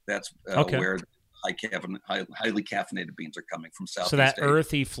Asian. That's where highly caffeinated beans are coming from. Southeast So that Asia.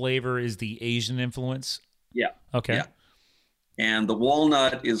 Earthy flavor is the Asian influence? Yeah. Okay. Yeah. And the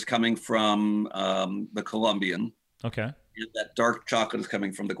walnut is coming from the Colombian. Okay. And that dark chocolate is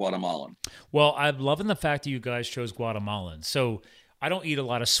coming from the Guatemalan. Well, I'm loving the fact that you guys chose Guatemalan. So I don't eat a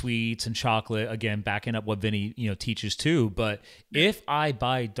lot of sweets and chocolate. Again, backing up what Vinny teaches too. But if I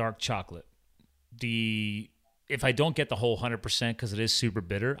buy dark chocolate, if I don't get the whole 100% because it is super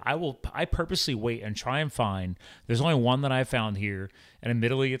bitter, I purposely wait and try and find. There's only one that I found here, and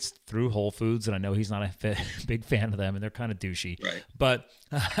admittedly, it's through Whole Foods, and I know he's not a big fan of them, and they're kind of douchey. Right. But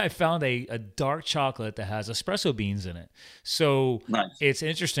I found a dark chocolate that has espresso beans in it. So nice. It's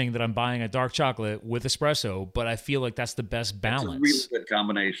interesting that I'm buying a dark chocolate with espresso, but I feel like that's the best balance. It's a really good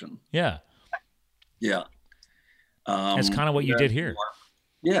combination. Yeah. Yeah. That's kind of what you did here.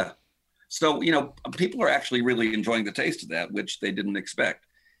 Yeah. So, people are actually really enjoying the taste of that, which they didn't expect.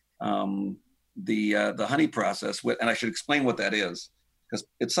 The honey process, and I should explain what that is, because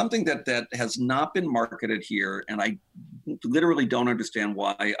it's something that has not been marketed here, and I literally don't understand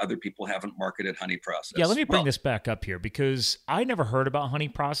why other people haven't marketed honey process. Yeah, let me bring this back up here, because I never heard about honey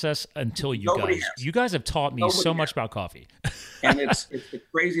process until you guys. Has. You guys have taught me so much about coffee. And it's the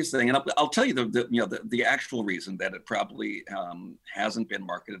craziest thing. And I'll tell you the actual reason that it probably hasn't been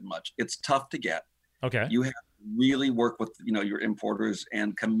marketed much. It's tough to get. Okay. You have to really work with your importers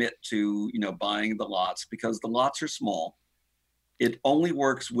and commit to buying the lots, because the lots are small. It only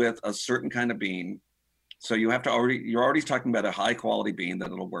works with a certain kind of bean. So you're already talking about a high quality bean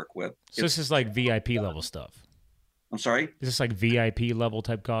that it'll work with. So this is like VIP level stuff. I'm sorry? Is this like VIP level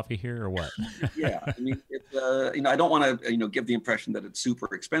type coffee here or what? Yeah. I mean, it's, I don't want to, give the impression that it's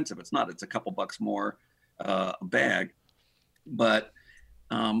super expensive. It's not. It's a couple bucks more a bag. But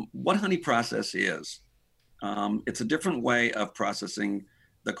what honey process is, It's a different way of processing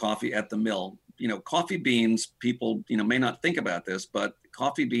the coffee at the mill. Coffee beans, people, may not think about this, but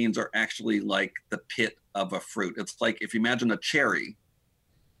coffee beans are actually like the pit of a fruit. It's like if you imagine a cherry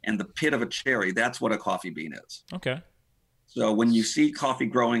and the pit of a cherry, that's what a coffee bean is. Okay. So when you see coffee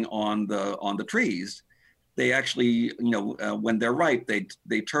growing on the trees, they actually, when they're ripe,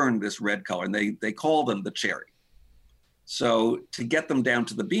 they turn this red color, and they call them the cherry. So to get them down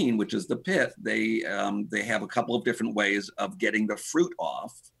to the bean, which is the pit, they have a couple of different ways of getting the fruit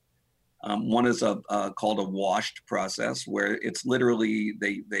off. One is called a washed process, where it's literally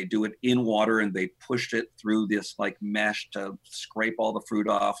they do it in water and they push it through this like mesh to scrape all the fruit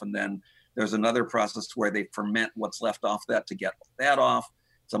off. And then there's another process where they ferment what's left off that to get that off.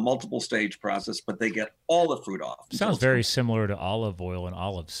 It's a multiple stage process, but they get all the fruit off. Sounds very similar to olive oil and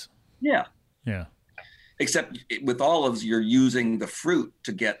olives. Yeah. Yeah. Except with olives, you're using the fruit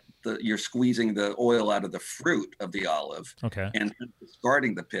to get you're squeezing the oil out of the fruit of the olive. Okay. And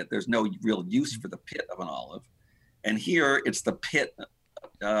discarding the pit. There's no real use for the pit of an olive. And here it's the pit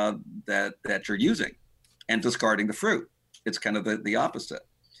that you're using and discarding the fruit. It's kind of the opposite.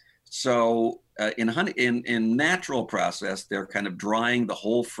 So in natural process, they're kind of drying the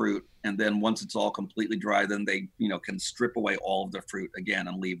whole fruit. And then once it's all completely dry, then they, can strip away all of the fruit again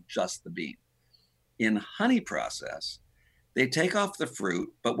and leave just the bean. In honey process, they take off the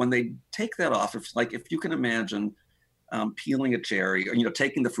fruit, but when they take that off, if you can imagine peeling a cherry, or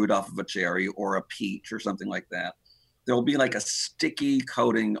taking the fruit off of a cherry or a peach or something like that, there'll be like a sticky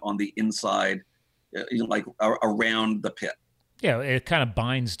coating on the inside, like around the pit. Yeah, it kind of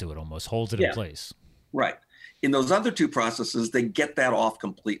binds to it, almost holds it in place. Right. In those other two processes, they get that off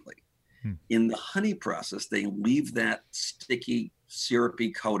completely. In the honey process, they leave that sticky,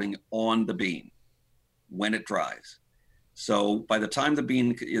 syrupy coating on the bean when it dries. So by the time the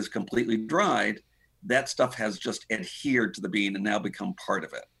bean is completely dried, that stuff has just adhered to the bean and now become part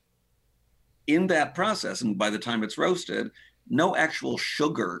of it. In that process, and by the time it's roasted, no actual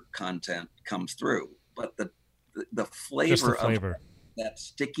sugar content comes through, but the flavor of that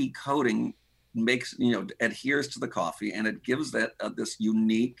sticky coating makes, adheres to the coffee, and it gives that this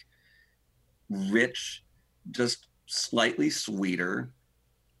unique, rich, just slightly sweeter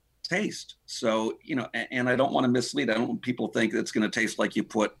taste. So, and I don't want to mislead. I don't want people to think it's going to taste like you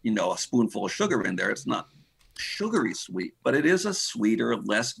put, a spoonful of sugar in there. It's not sugary sweet, but it is a sweeter,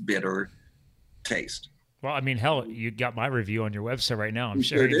 less bitter taste. Well, I mean, hell, you got my review on your website right now. I'm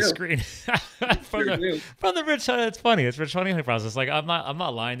sharing the screen from the Rich Honey. It's funny. It's Rich Honey process. Like I'm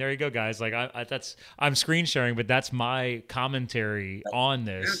not lying. There you go, guys. Like I'm screen sharing, but that's my commentary on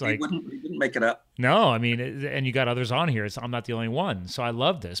this. We didn't make it up. No, I mean, and you got others on here. I'm not the only one. So I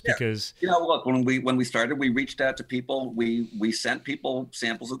love this because look, when we started, we reached out to people. We sent people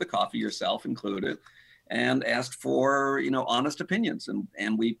samples of the coffee, yourself included, and asked for honest opinions,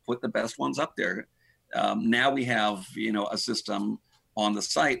 and we put the best ones up there. Now we have, a system on the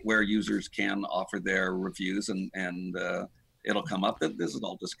site where users can offer their reviews and it'll come up that this is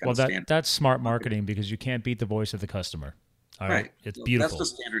all just kind of standard. That's smart marketing because you can't beat the voice of the customer. All right. It's beautiful.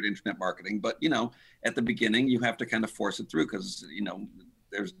 That's the standard internet marketing. But, at the beginning, you have to kind of force it through because,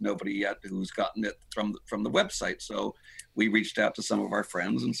 there's nobody yet who's gotten it from the website. So we reached out to some of our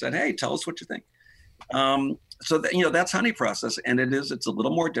friends and said, hey, tell us what you think. So that's honey process. And it's a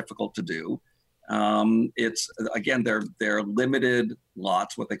little more difficult to do. It's again, they're limited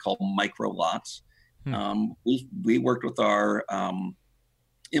lots, what they call micro lots. We worked with our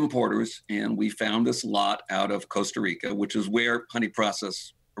importers, and we found this lot out of Costa Rica, which is where honey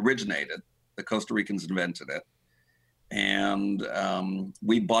process originated. The Costa Ricans invented it, and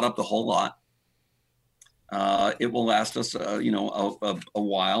we bought up the whole lot. It will last us, a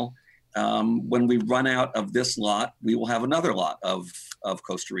while. When we run out of this lot, we will have another lot of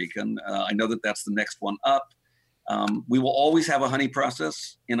Costa Rican. I know that's the next one up. We will always have a honey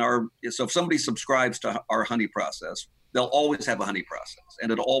process so if somebody subscribes to our honey process, they'll always have a honey process,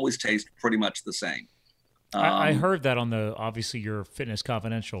 and it'll always taste pretty much the same. I heard that on obviously your Fitness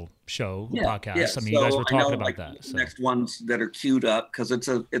Confidential show podcast. Yeah. I mean, you guys were talking about that. So. Next ones that are queued up, because it's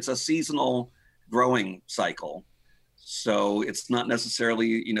a seasonal growing cycle. So it's not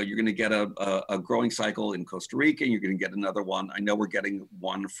necessarily, you're going to get a growing cycle in Costa Rica, and you're going to get another one. I know we're getting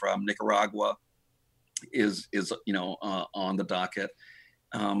one from Nicaragua is on the docket.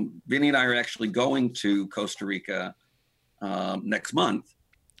 Vinny and I are actually going to Costa Rica next month.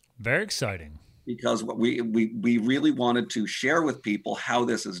 Very exciting. Because we really wanted to share with people how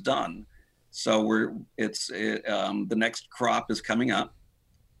this is done. So the next crop is coming up.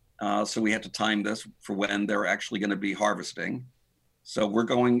 So we had to time this for when they're actually going to be harvesting. So we're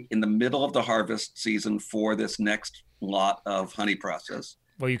going in the middle of the harvest season for this next lot of honey process.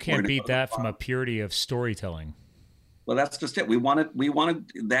 Well, you can't beat that from a purity of storytelling. Well, that's just it. We wanted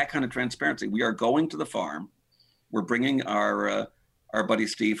that kind of transparency. We are going to the farm. We're bringing our buddy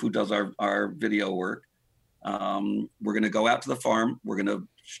Steve, who does our video work. We're going to go out to the farm. We're going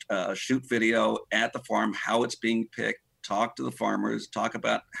to shoot video at the farm, how it's being picked, talk to the farmers, talk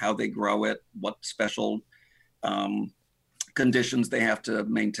about how they grow it, what special conditions they have to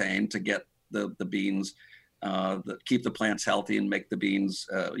maintain to get the beans, keep the plants healthy and make the beans,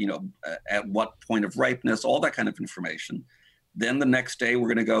 at what point of ripeness, all that kind of information. Then the next day, we're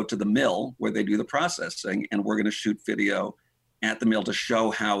going to go to the mill where they do the processing, and we're going to shoot video at the mill to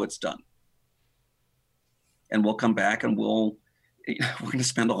show how it's done. And we'll come back and we're going to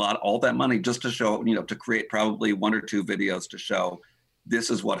spend all that money just to show, to create probably 1 or 2 videos to show this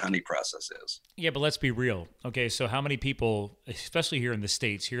is what honey process is. Yeah, but let's be real. Okay, so how many people, especially here in the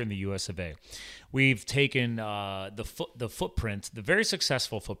States, here in the US of A, we've taken the footprint, the very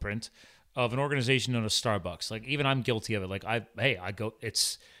successful footprint of an organization known as Starbucks. Like, even I'm guilty of it. Like,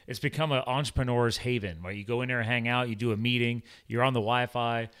 it's become an entrepreneur's haven, right? You go in there and hang out, you do a meeting, you're on the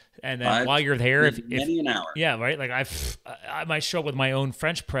Wi-Fi, and then while you're there, many an hour. Yeah, right. Like, I might show up with my own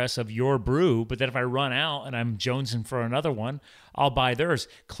French press of your brew, but then if I run out and I'm jonesing for another one, I'll buy theirs.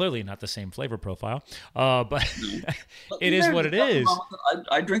 Clearly not the same flavor profile, but it is what it is.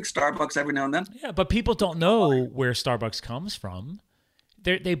 I drink Starbucks every now and then. Yeah, but people don't know where Starbucks comes from.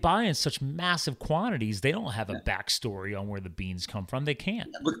 They buy in such massive quantities. They don't have a backstory on where the beans come from. They can't.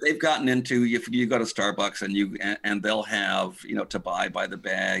 Look, they've gotten into, if you go to Starbucks and they'll have, to buy by the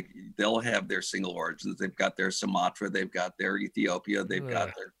bag, they'll have their single origins. They've got their Sumatra, they've got their Ethiopia, they've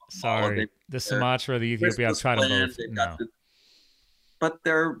got their Sorry, the Sumatra, the Ethiopia, I've tried them both. No. But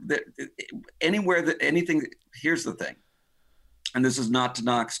they're anywhere that anything. Here's the thing, and this is not to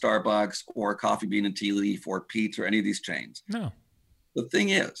knock Starbucks or Coffee Bean and Tea Leaf or Pete's or any of these chains. No. The thing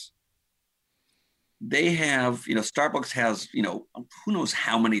is, they have, Starbucks has, who knows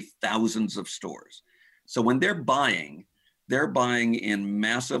how many thousands of stores. So when they're buying in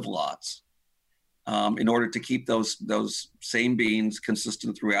massive lots in order to keep those same beans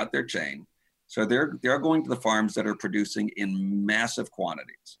consistent throughout their chain. So they're going to the farms that are producing in massive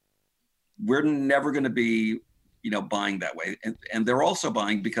quantities. We're never going to be, buying that way. And they're also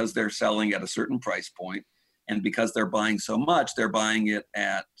buying because they're selling at a certain price point. And because they're buying so much, they're buying it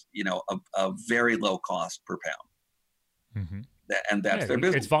at, a very low cost per pound. Mm-hmm. And that's their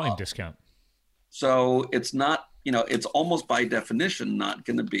business. It's volume discount. So it's not, it's almost by definition not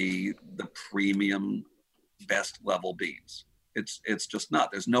going to be the premium best level beans. It's just not.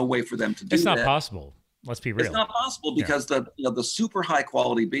 There's no way for them to do that. It's not possible. Let's be real. It's not possible because the super high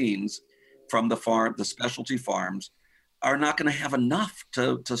quality beans from the farm, the specialty farms, are not going to have enough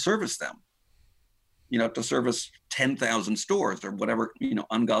to service them. To service 10,000 stores or whatever,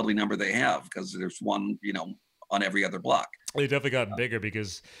 ungodly number they have, because there's one, on every other block. They've definitely gotten bigger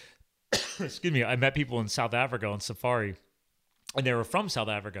because, excuse me, I met people in South Africa on safari, and they were from South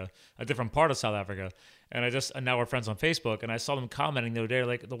Africa, a different part of South Africa. And now we're friends on Facebook, and I saw them commenting the other day,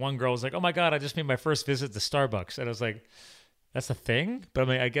 like the one girl was like, "Oh my God, I just made my first visit to Starbucks." And I was like, that's a thing? But I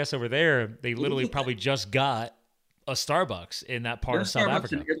mean, I guess over there, they literally probably just got a Starbucks in that part of South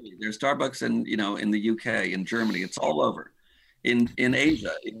Africa. In Italy. There's Starbucks in the UK, in Germany. It's all over. In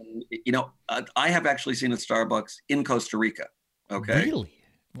Asia, I have actually seen a Starbucks in Costa Rica. Okay. Really?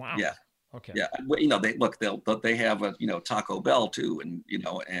 Wow. Yeah. Okay. Yeah. They have a Taco Bell too, and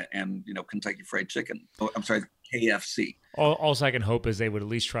Kentucky Fried Chicken. Oh, I'm sorry, KFC. All I can hope is they would at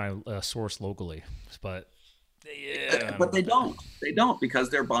least try and source locally, but. Yeah, but they don't. They don't,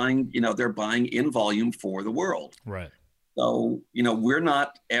 because they're buying in volume for the world. Right. So, we're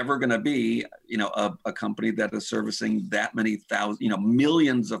not ever going to be, a company that is servicing that many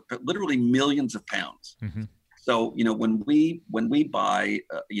literally millions of pounds. Mm-hmm. So, when we buy,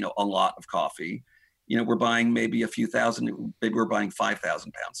 a lot of coffee, we're buying maybe a few thousand, maybe we're buying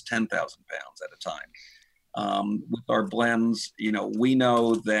 5,000 pounds, 10,000 pounds at a time. With our blends, we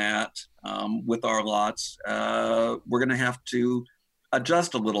know that with our lots, we're going to have to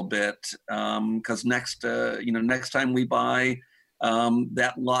adjust a little bit because next time we buy,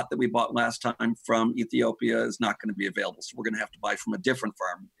 that lot that we bought last time from Ethiopia is not going to be available. So we're going to have to buy from a different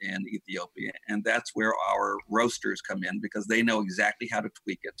farm in Ethiopia. And that's where our roasters come in, because they know exactly how to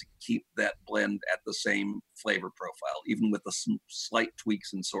tweak it to keep that blend at the same flavor profile, even with the slight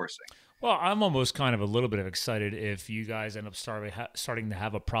tweaks in sourcing. Well, I'm almost kind of a little bit excited if you guys end up starting to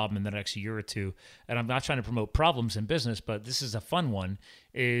have a problem in the next year or two. And I'm not trying to promote problems in business, but this is a fun one,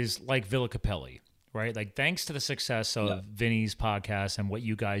 is like Villa Capelli, right? Like thanks to the success of Vinny's podcast and what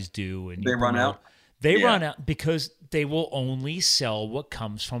you guys do, and they run out. They run out because they will only sell what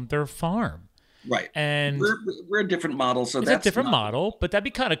comes from their farm. Right. And we're a different model. So it's that's a different model, but that'd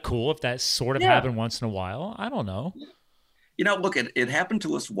be kind of cool if that sort of happened once in a while. I don't know. Look, it happened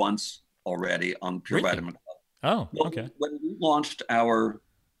to us once already on Pure Vitamin Club. Oh, okay. When we launched our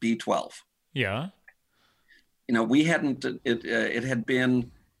B12. Yeah. We hadn't, it had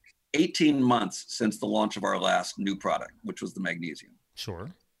been 18 months since the launch of our last new product, which was the magnesium. Sure.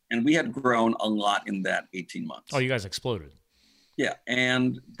 And we had grown a lot in that 18 months. Oh, you guys exploded. Yeah.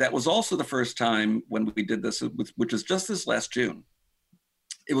 And that was also the first time when we did this, which is just this last June.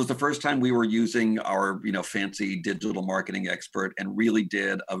 It was the first time we were using our, fancy digital marketing expert and really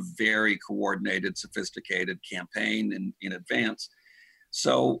did a very coordinated, sophisticated campaign in advance.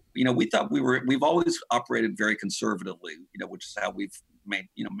 So, we thought we've always operated very conservatively, which is how we've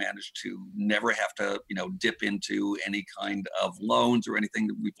managed to never have to, dip into any kind of loans or anything.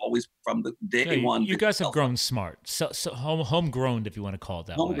 That we've always, from the day one. You guys have grown smart. So homegrown, if you want to call it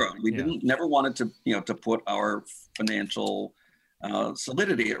that. Homegrown. We never wanted to, to put our financial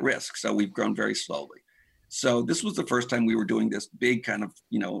solidity at risk. So we've grown very slowly. So this was the first time we were doing this big kind of,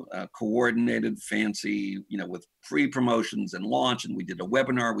 coordinated, fancy, with pre-promotions and launch. And we did a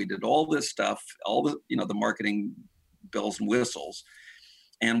webinar. We did all this stuff, all the, the marketing bells and whistles.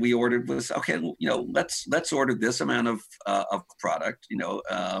 And we ordered this. Okay, let's order this amount of product.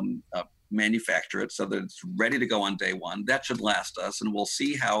 Manufacture it so that it's ready to go on day one. That should last us, and we'll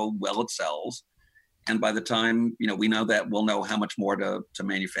see how well it sells. And by the time we know that, we'll know how much more to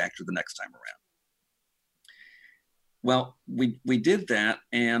manufacture the next time around. Well, we did that,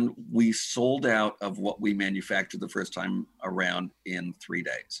 and we sold out of what we manufactured the first time around in 3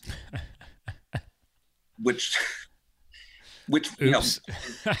 days, which A,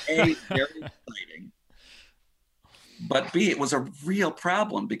 very exciting, but B, it was a real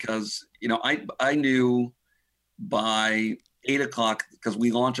problem because I knew by 8 o'clock, because we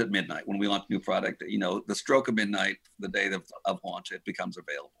launch at midnight. When we launch a new product, the stroke of midnight, the day of launch, it becomes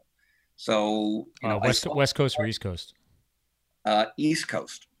available. So, West Coast or East Coast? East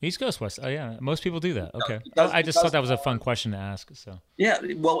Coast. East Coast, West. Oh, yeah. Most people do that. Okay. I just thought that was a fun question to ask. So. Yeah.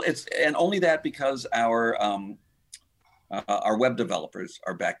 Well, and only that because our web developers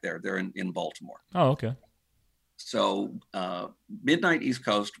are back there. They're in Baltimore. Oh, okay. So midnight East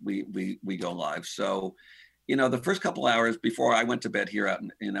Coast, we go live. So, the first couple hours before I went to bed here out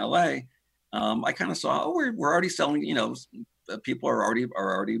in LA, I kind of saw, we're already selling, people are already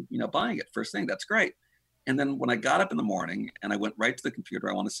buying it first thing. That's great. And then when I got up in the morning and I went right to the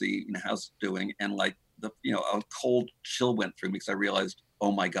computer, I want to see, how's it doing. And like a cold chill went through me because I realized,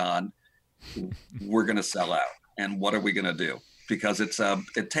 oh my God, we're going to sell out. And what are we going to do? Because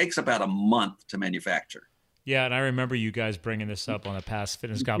it takes about a month to manufacture. Yeah, and I remember you guys bringing this up on a past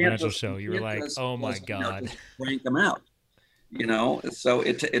Fitness Confidential show. You were like, "Oh my God!" Crank them out. So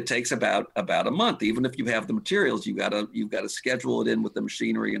it takes about a month. Even if you have the materials, you've got to schedule it in with the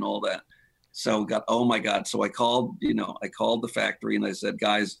machinery and all that. So oh my God! So I called the factory and I said,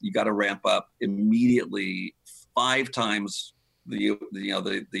 "Guys, you got to ramp up immediately 5 times the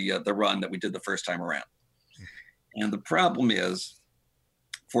run that we did the first time around." And the problem is,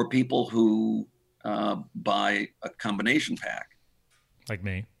 for people who buy a combination pack, like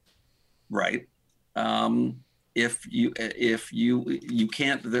me, right? If you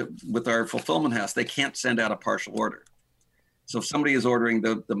can't, with our fulfillment house, they can't send out a partial order. So if somebody is ordering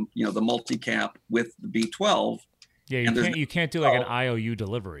the multi-cap with the B12, you can't do like an IOU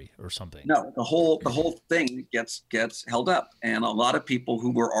delivery or something. No, the whole thing gets held up, and a lot of people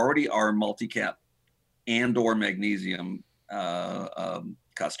who were already our multi-cap and or magnesium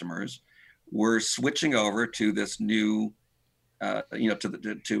customers were switching over to this new,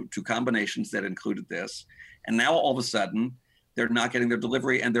 to combinations that included this. And now all of a sudden they're not getting their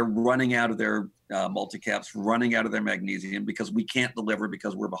delivery and they're running out of their multi-caps, running out of their magnesium because we can't deliver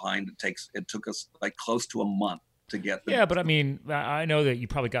because we're behind. It took us like close to a month to get them. Yeah, but I mean, I know that you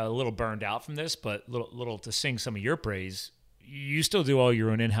probably got a little burned out from this, but little to sing some of your praise, you still do all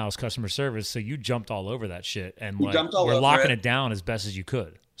your own in-house customer service, so you jumped all over that shit and we're locking it down as best as you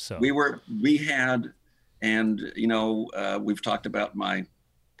could. So we've talked about my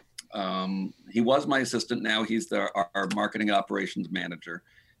he was my assistant. Now he's our marketing operations manager,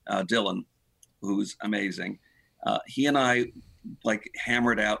 Dylan, who's amazing. He and I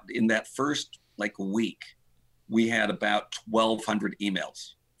hammered out in that first week. We had about 1,200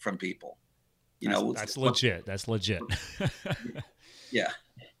 emails from people. That's legit. That's legit. Yeah.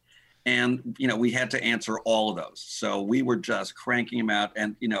 And, we had to answer all of those. So we were just cranking them out.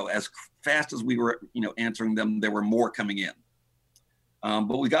 And, as fast as we were, answering them, there were more coming in.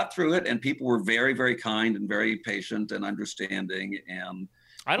 But we got through it, and people were very, very kind and very patient and understanding. And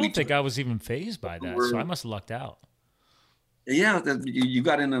I don't think I was even fazed by that, so I must have lucked out. Yeah, you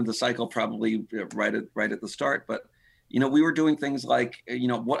got into the cycle probably right at the start. But, we were doing things like,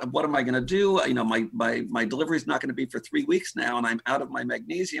 what am I going to do? My delivery is not going to be for 3 weeks now, and I'm out of my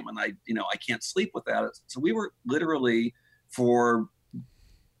magnesium, and I can't sleep without it. So we were literally I'm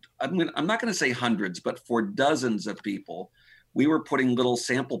not going to say hundreds, but for dozens of people, we were putting little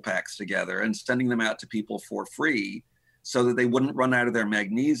sample packs together and sending them out to people for free, so that they wouldn't run out of their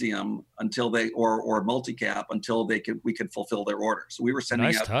magnesium until or multicap until we could fulfill their order. So we were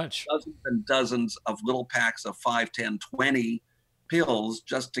sending out dozens and dozens of little packs of 5, 10, 20 pills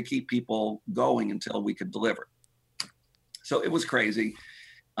just to keep people going until we could deliver. So it was crazy.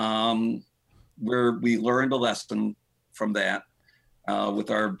 Where we learned a lesson from that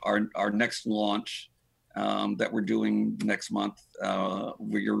with our next launch that we're doing next month.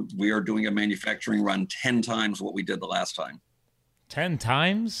 We are doing a manufacturing run 10 times what we did the last time. 10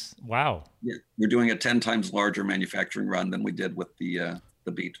 times? Wow. Yeah, we're doing a 10 times larger manufacturing run than we did with the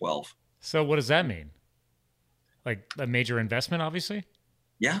B12. So what does that mean? Like a major investment, obviously?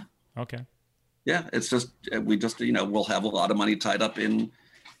 Yeah. Okay. Yeah, it's just we'll have a lot of money tied up in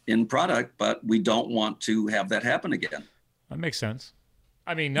product, but we don't want to have that happen again. That makes sense.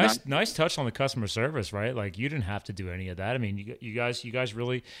 I mean, nice touch on the customer service, right? Like you didn't have to do any of that. I mean, you guys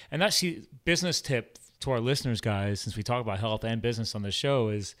really, and that's the business tip to our listeners, guys, since we talk about health and business on the show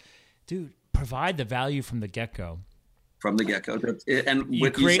is, dude, provide the value from the get-go. From the get-go. And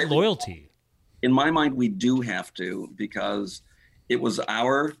you create loyalty. In my mind, we do have to, because it was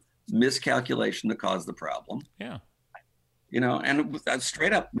our miscalculation that caused the problem. Yeah. And that's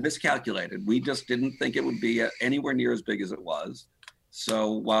straight up miscalculated. We just didn't think it would be anywhere near as big as it was.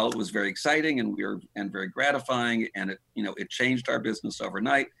 So while it was very exciting and very gratifying, and it changed our business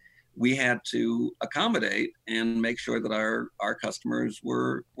overnight, we had to accommodate and make sure that our customers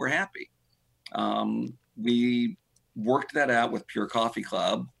were happy. We worked that out with Pure Coffee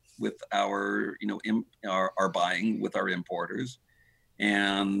Club, with our buying with our importers,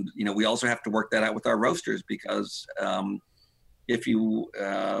 and we also have to work that out with our roasters, because we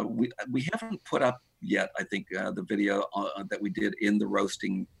haven't put up yet, I think, the video that we did in the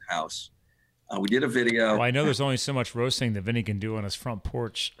roasting house. We did a video. Well, I know there's only so much roasting that Vinny can do on his front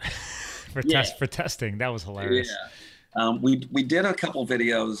porch for testing. That was hilarious. Yeah. We did a couple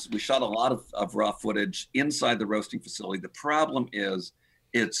videos. We shot a lot of raw footage inside the roasting facility. The problem is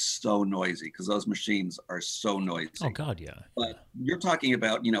it's so noisy, because those machines are so noisy. Oh God, yeah. But you're talking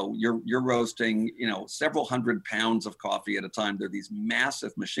about, you're roasting, several hundred pounds of coffee at a time. They're these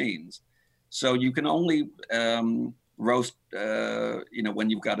massive machines. So you can only roast, when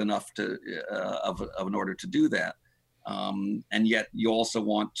you've got enough of an order to do that. And yet you also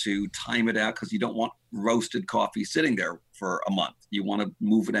want to time it out, because you don't want roasted coffee sitting there for a month. You want to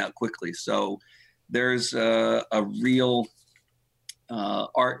move it out quickly. So there's a real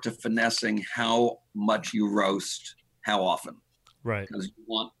art to finessing how much you roast, how often. Right. Because you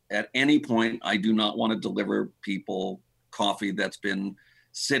want, at any point, I do not want to deliver people coffee that's been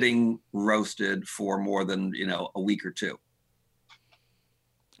sitting roasted for more than a week or two.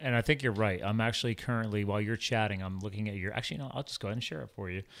 And I think you're right. I'm actually currently, while you're chatting, I'm looking at I'll just go ahead and share it for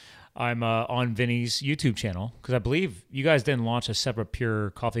you. I'm on Vinny's YouTube channel, because I believe you guys didn't launch a separate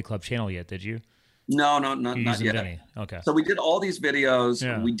Pure Coffee Club channel yet, did you? No, not yet. Vinny. Okay. So we did all these videos.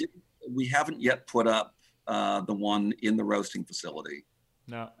 Yeah. We haven't yet put up the one in the roasting facility.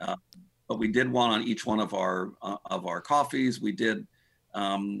 No. But we did one on each one of our coffees. We did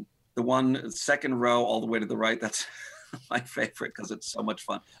the one second row all the way to the right. That's my favorite, because it's so much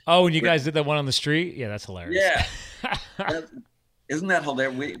fun. Oh, and you guys did that one on the street? Yeah, that's hilarious. Yeah. Isn't that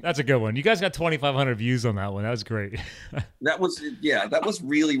hilarious? That's a good one. You guys got 2,500 views on that one. That was great. That was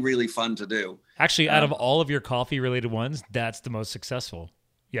really, really fun to do. Actually, out of all of your coffee-related ones, that's the most successful.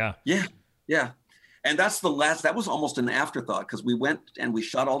 Yeah. Yeah. And that was almost an afterthought, because we went and we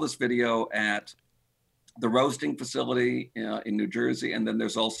shot all this video at the roasting facility in New Jersey. And then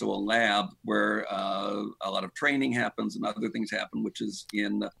there's also a lab where a lot of training happens and other things happen, which is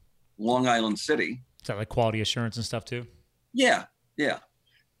in Long Island City. Is that like quality assurance and stuff too? Yeah.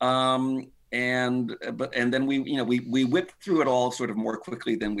 And then we whipped through it all sort of more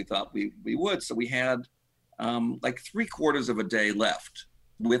quickly than we thought we would. So we had like 3/4 of a day left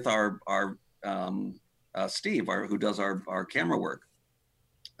with our Steve, who does our camera work.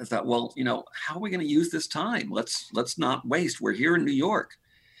 I thought, well, how are we going to use this time? Let's not waste. We're here in New York.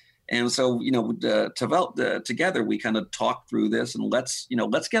 And so, together we kind of talked through this, and let's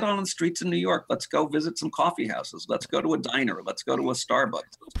get on the streets in New York. Let's go visit some coffee houses. Let's go to a diner. Let's go to a Starbucks.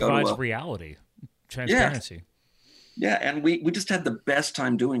 Let's Provides go to reality, transparency. Yeah, and we just had the best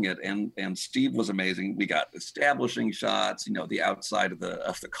time doing it, and Steve was amazing. We got establishing shots, the outside of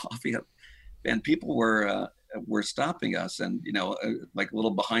the coffee, and people were stopping us, and like a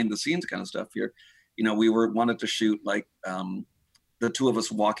little behind the scenes kind of stuff here. We wanted to shoot like the two of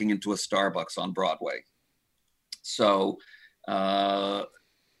us walking into a Starbucks on Broadway. So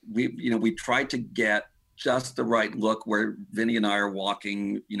we tried to get just the right look where Vinny and I are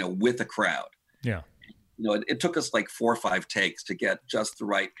walking, with a crowd. Yeah. It took us like 4 or 5 takes to get just the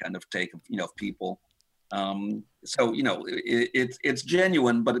right kind of take of, people. So, it's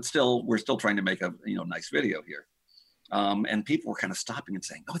genuine, but we're still trying to make a, nice video here. And people were kind of stopping and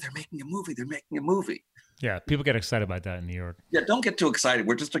saying, "Oh, they're making a movie. They're making a movie." Yeah, people get excited about that in New York. Yeah, don't get too excited.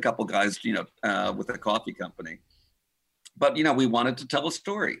 We're just a couple guys, with a coffee company. But, we wanted to tell a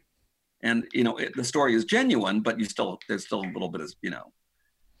story. And, the story is genuine, but there's still a little bit of,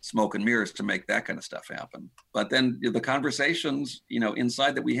 smoke and mirrors to make that kind of stuff happen. But then the conversations,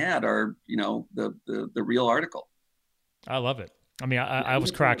 inside that we had are, the real article. I love it. I mean, I was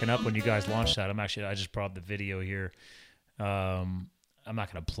cracking up when you guys launched that. I just brought up the video here. I'm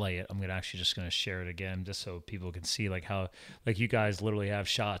not going to play it. I'm just going to share it again, just so people can see how you guys literally have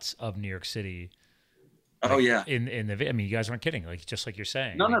shots of New York City. Oh yeah. In the, I mean, you guys aren't kidding. Just like you're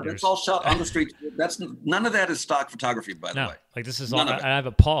saying. No, that's all shot on the street. None of that is stock photography, by the way. Like this is all. I have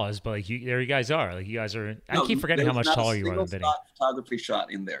a pause, but there you guys are. Like you guys are. I keep forgetting how much taller you are than Vinny. Stock photography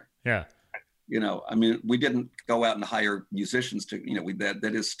shot in there. Yeah. I mean, we didn't go out and hire musicians to.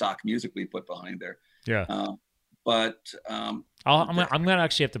 That is stock music we put behind there. Yeah. I'm gonna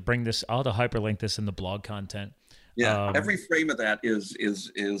actually have to bring this. I'll have to hyperlink this in the blog content. Yeah. Every frame of that is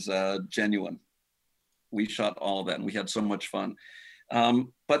genuine. We shot all of that, and we had so much fun.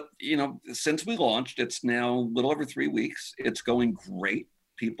 But since we launched, it's now a little over 3 weeks. It's going great.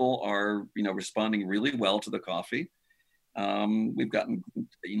 People are, responding really well to the coffee. We've gotten,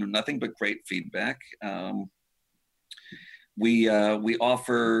 nothing but great feedback. We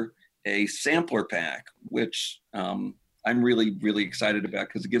offer a sampler pack, which I'm really, really excited about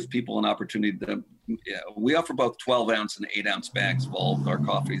because it gives people an opportunity to. We offer both 12-ounce and 8-ounce bags of all of our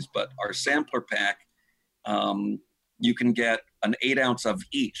coffees, but our sampler pack. You can get an 8-ounce of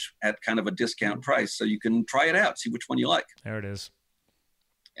each at kind of a discount price. So you can try it out, see which one you like. There it is.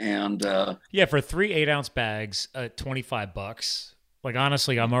 And for 3 8-ounce bags at $25. Like,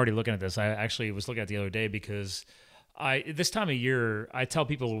 honestly, I'm already looking at this. I actually was looking at it the other day because this time of year, I tell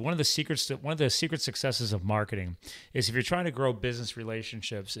people one of the secret successes of marketing is if you're trying to grow business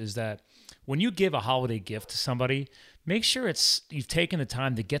relationships is that when you give a holiday gift to somebody, make sure you've taken the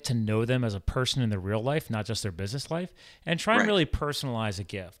time to get to know them as a person in their real life, not just their business life, and try and really personalize a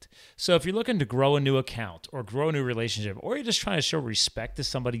gift. So if you're looking to grow a new account or grow a new relationship, or you're just trying to show respect to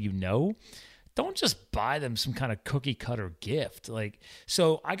somebody don't just buy them some kind of cookie cutter gift.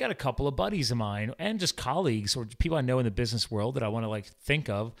 So I got a couple of buddies of mine and just colleagues or people I know in the business world that I want to think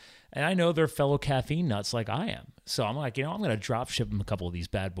of. And I know they're fellow caffeine nuts like I am. So I'm like, I'm going to drop ship them a couple of these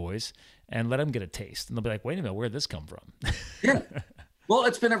bad boys and let them get a taste. And they'll be like, wait a minute, where'd this come from? Yeah. Well,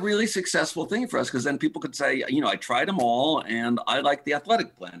 it's been a really successful thing for us because then people could say, I tried them all and I like the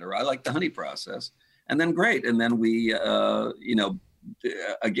Athletic Blend or I like the honey process. And then great. And then we,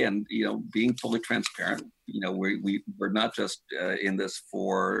 again, being fully transparent, we're not just in this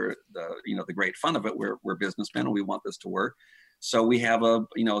for the great fun of it. We're businessmen and we want this to work. So we have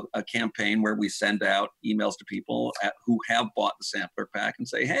a campaign where we send out emails to people who have bought the sampler pack and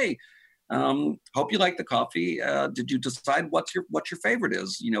say, hey, hope you like the coffee. Did you decide what your favorite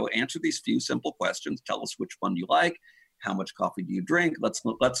is? Answer these few simple questions. Tell us which one you like. How much coffee do you drink? Let's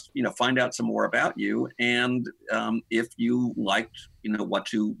find out some more about you. And if you liked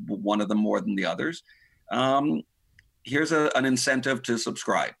one of them more than the others, here's an incentive to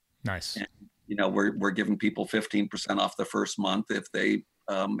subscribe. Nice. And, we're giving people 15% off the first month if they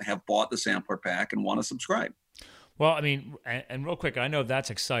have bought the sampler pack and want to subscribe. Well, I mean, and real quick, I know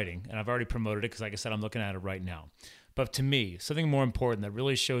that's exciting, and I've already promoted it because, like I said, I'm looking at it right now. But to me, something more important that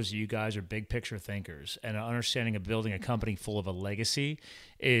really shows you guys are big picture thinkers and an understanding of building a company full of a legacy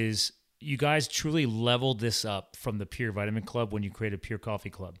is you guys truly leveled this up from the Pure Vitamin Club when you created Pure Coffee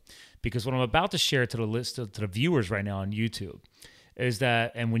Club. Because what I'm about to share to the viewers right now on YouTube is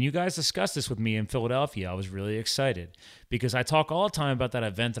that, and when you guys discussed this with me in Philadelphia, I was really excited because I talk all the time about that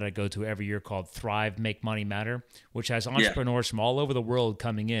event that I go to every year called Thrive, Make Money Matter, which has entrepreneurs from all over the world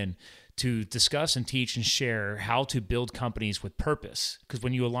coming in to discuss and teach and share how to build companies with purpose. Because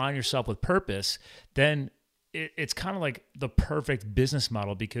when you align yourself with purpose, then it's kind of like the perfect business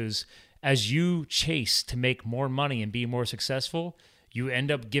model, because as you chase to make more money and be more successful, you end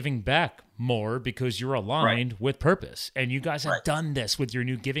up giving back more because you're aligned with purpose. And you guys have done this with your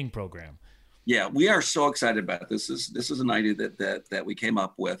new giving program. Yeah, we are so excited about this. This is an idea that we came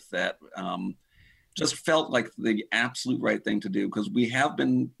up with that just felt like the absolute right thing to do, because we have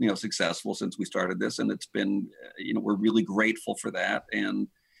been, successful since we started this, and it's been, we're really grateful for that. And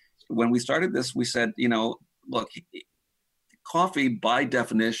when we started this, we said, look, coffee by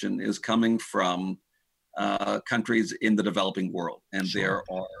definition is coming from countries in the developing world, and there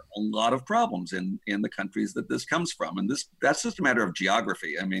are a lot of problems in the countries that this comes from, and that's just a matter of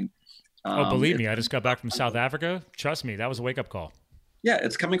geography. I mean, believe me, I just got back from South Africa. Trust me, that was a wake-up call. Yeah,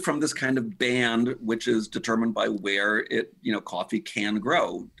 it's coming from this kind of band, which is determined by where coffee can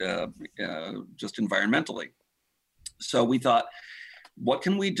grow, just environmentally. So we thought, what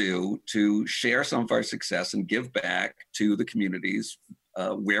can we do to share some of our success and give back to the communities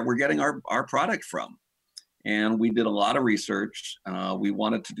where we're getting our product from? And we did a lot of research. We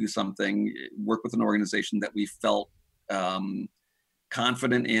wanted to do something, work with an organization that we felt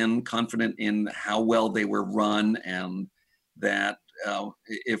confident in how well they were run, and that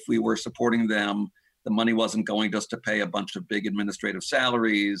if we were supporting them, the money wasn't going just to pay a bunch of big administrative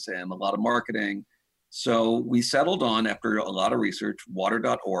salaries and a lot of marketing. So we settled on, after a lot of research,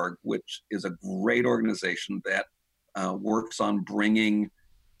 water.org, which is a great organization that works on bringing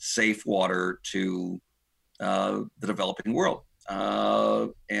safe water to the developing world.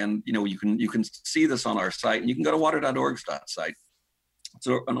 And you can see this on our site, and you can go to water.org's site. It's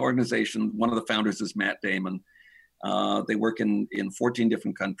an organization. One of the founders is Matt Damon. They work in 14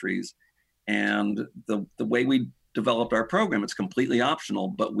 different countries. And the way we developed our program, it's completely optional,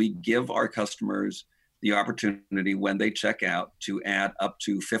 but we give our customers the opportunity when they check out to add up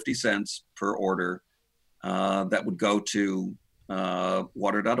to 50 cents per order that would go to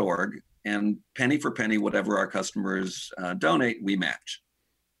water.org. And penny for penny, whatever our customers donate, we match.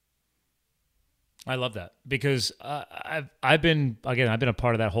 I love that, because I've been a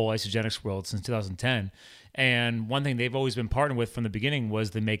part of that whole Isogenics world since 2010. And one thing they've always been partnered with from the beginning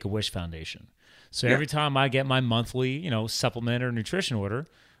was the Make-A-Wish Foundation. So every time I get my monthly, supplement or nutrition order,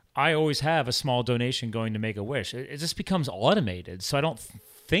 I always have a small donation going to Make-A-Wish. It just becomes automated, so I don't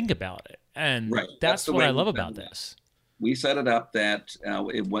think about it. And that's what I love about this. We set it up that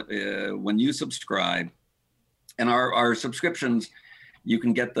when you subscribe, and our subscriptions, you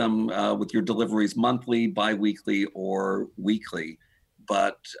can get them with your deliveries monthly, bi-weekly, or weekly.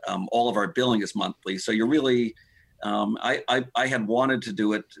 But all of our billing is monthly. So you're really, I had wanted to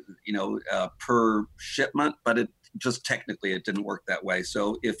do it, per shipment, but it just technically it didn't work that way.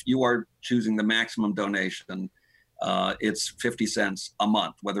 So if you are choosing the maximum donation, it's 50 cents a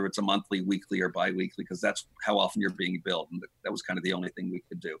month, whether it's a monthly, weekly, or bi-weekly, because that's how often you're being billed. And that was kind of the only thing we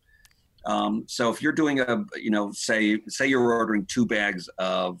could do. So if you're doing say you're ordering 2 bags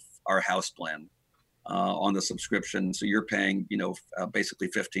of our house blend on the subscription, so you're paying, basically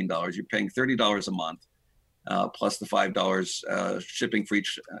 $15. You're paying $30 a month, plus the $5 shipping for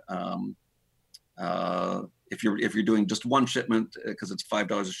each. If you're doing just one shipment, because it's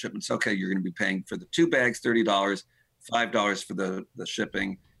 $5 a shipment, it's okay. You're going to be paying for the 2 bags $30, $5 for the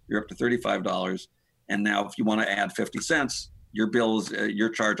shipping. You're up to $35. And now, if you want to add 50 cents, your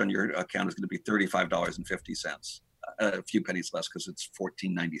charge on your account is going to be $35.50. A few pennies less because it's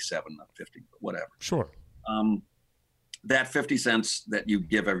 $14.97, not $50, but whatever. Sure. That 50 cents that you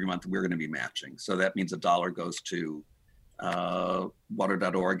give every month, we're going to be matching. So that means $1 goes to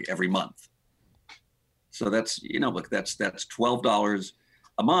water.org every month. So that's, that's $12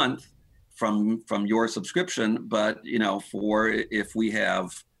 a month from your subscription. But, if we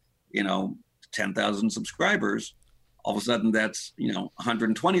have, 10,000 subscribers, all of a sudden that's,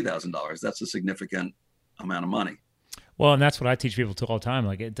 $120,000. That's a significant amount of money. Well, and that's what I teach people all the time.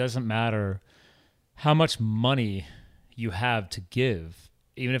 Like, it doesn't matter how much money you have to give.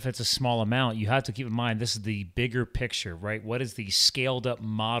 Even if it's a small amount, you have to keep in mind this is the bigger picture, right? What is the scaled up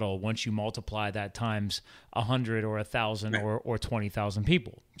model once you multiply that times 100 or 1,000 or 20,000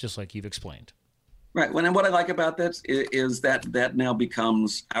 people, just like you've explained. Right. And what I like about this is that now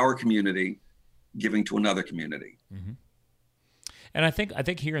becomes our community giving to another community. Mm-hmm. And I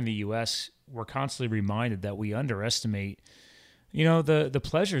think here in the U.S., we're constantly reminded that we underestimate, the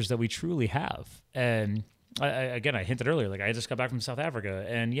pleasures that we truly have. And I hinted earlier, like I just got back from South Africa,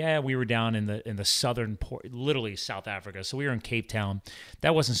 and yeah, we were down in the southern port, literally South Africa. So we were in Cape Town.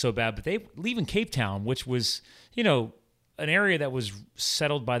 That wasn't so bad, but leaving Cape Town, which was, an area that was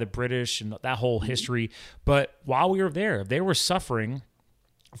settled by the British and that whole history. But while we were there, they were suffering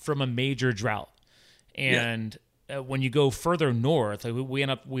from a major drought. And when you go further north, we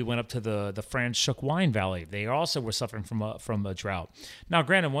went up to the Franschhoek Wine Valley. They also were suffering from a drought. Now,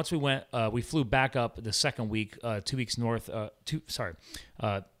 granted, once we flew back up the second week, 2 weeks north.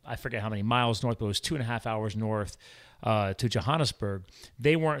 I forget how many miles north, but it was 2.5 hours north to Johannesburg.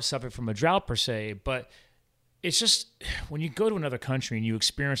 They weren't suffering from a drought per se, but it's just when you go to another country and you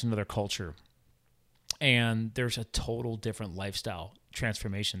experience another culture, and there's a total different lifestyle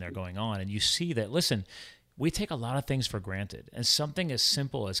transformation there going on, and you see that. Listen. We take a lot of things for granted, and something as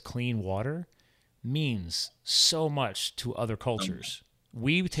simple as clean water means so much to other cultures.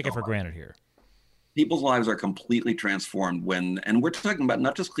 We take it for granted here. People's lives are completely transformed and we're talking about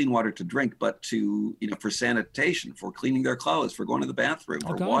not just clean water to drink, but to, for sanitation, for cleaning their clothes, for going to the bathroom,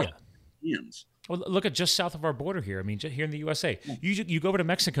 for washing hands. Well, look at just south of our border here. I mean, just here in the USA, you go over to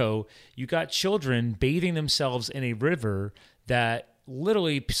Mexico, you got children bathing themselves in a river that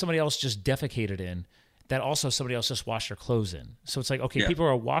literally somebody else just defecated in, that also somebody else just washed their clothes in. So it's like, okay, people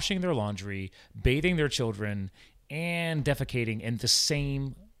are washing their laundry, bathing their children, and defecating in the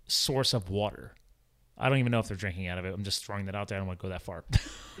same source of water. I don't even know if they're drinking out of it. I'm just throwing that out there. I don't want to go that far.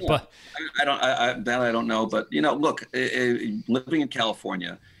 But I don't know. But, look, living in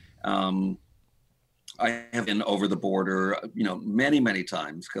California, I have been over the border, many, many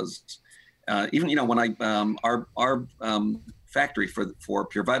times, because even, when our factory for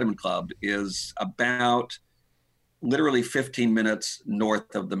Pure Vitamin Club is about literally 15 minutes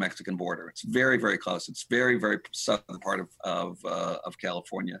north of the Mexican border. It's very, very close. It's very, very southern part of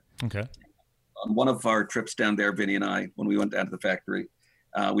California. Okay. On one of our trips down there, Vinny and I, when we went down to the factory,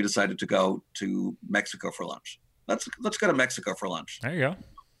 we decided to go to Mexico for lunch. Let's go to Mexico for lunch. There you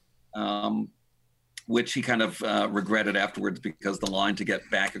go. Which he kind of regretted afterwards, because the line to get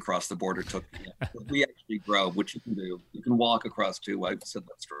back across the border took, we actually drove, which you can do. You can walk across too. I said,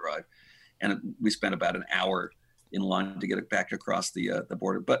 let's drive. And we spent about an hour in line to get it back across the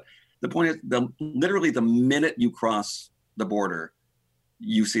border. But the point is, literally the minute you cross the border,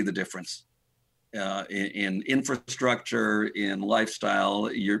 you see the difference in infrastructure, in lifestyle.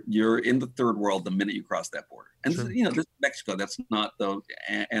 You're in the third world the minute you cross that border. And Sure. this is Mexico. That's not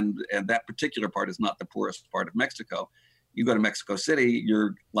and that particular part is not the poorest part of Mexico. You go to Mexico City,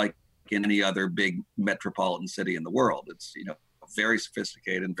 you're like in any other big metropolitan city in the world. It's very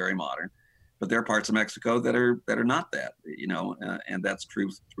sophisticated and very modern. But there are parts of Mexico that are not that. And that's true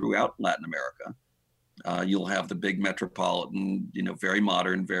throughout Latin America. You'll have the big metropolitan, very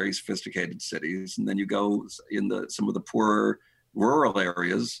modern, very sophisticated cities, and then you go in some of the poorer rural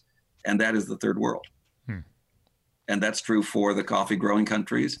areas, and that is the third world. And that's true for the coffee growing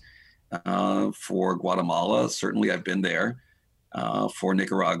countries, for Guatemala. Certainly, I've been there. For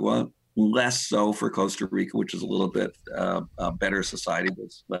Nicaragua, less so for Costa Rica, which is a little bit a better society.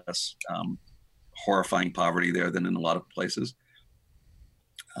 There's less horrifying poverty there than in a lot of places.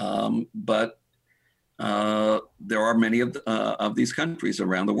 But there are many of these countries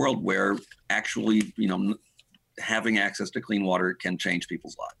around the world where actually, having access to clean water can change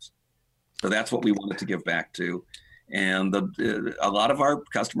people's lives. So that's what we wanted to give back to. And a lot of our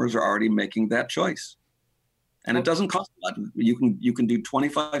customers are already making that choice. And it doesn't cost a lot. You can do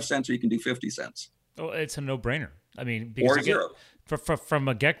 25 cents or you can do 50 cents. Oh, it's a no-brainer. I mean, because or zero. From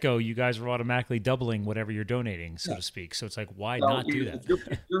a get-go, you guys were automatically doubling whatever you're donating, so to speak. So it's like, why not do that?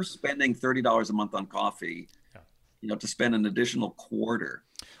 If you're spending $30 a month on coffee, to spend an additional quarter.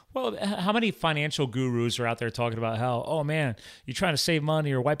 Well, how many financial gurus are out there talking about how, oh man, you're trying to save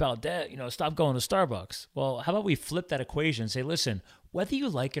money or wipe out debt, stop going to Starbucks. Well, how about we flip that equation and say, listen, whether you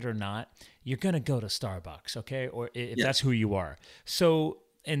like it or not, you're going to go to Starbucks, okay? Or if that's who you are. So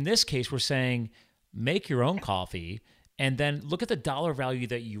in this case, we're saying make your own coffee and then look at the dollar value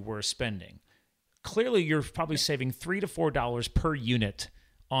that you were spending. Clearly, you're probably saving $3 to $4 per unit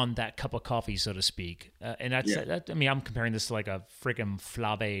on that cup of coffee, so to speak. And that, I mean, I'm comparing this to like a freaking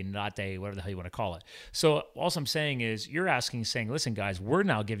flave latte, whatever the hell you want to call it. So all I'm saying is you're saying, listen, guys, we're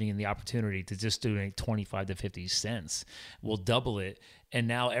now giving you the opportunity to just donate 25 to 50 cents. We'll double it. And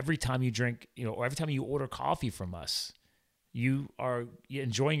now every time you drink, or every time you order coffee from us, you are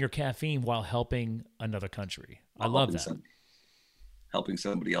enjoying your caffeine while helping another country. I love that. Helping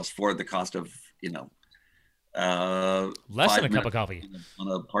somebody else for the cost of, less than a cup of coffee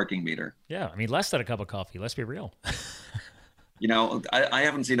on a parking meter. Yeah, I mean, less than a cup of coffee. Let's be real. I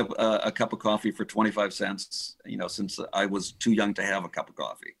haven't seen a cup of coffee for 25 cents, since I was too young to have a cup of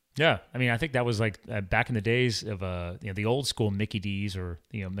coffee. Yeah, I mean, I think that was like back in the days of the old school Mickey D's or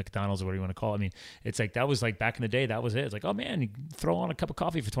McDonald's or whatever you want to call it. I mean, it's like that was like back in the day. That was it. It's like, oh man, you throw on a cup of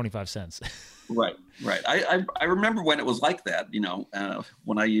coffee for 25 cents. Right. I remember when it was like that.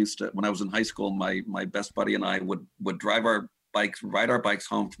 When I was in high school, my best buddy and I would ride our bikes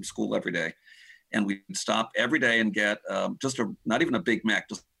home from school every day, and we'd stop every day and get not even a Big Mac,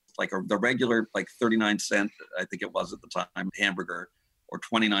 just like the regular 39-cent, I think it was at the time, hamburger. Or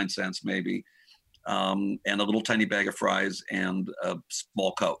 29 cents maybe, and a little tiny bag of fries and a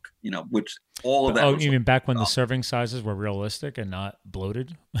small Coke, which all of that. Oh, you mean back when the serving sizes were realistic and not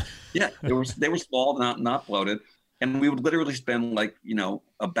bloated? Yeah, they were small, not bloated. And we would literally spend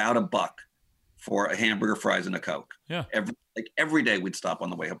about $1 for a hamburger, fries, and a Coke. Yeah. Every day we'd stop on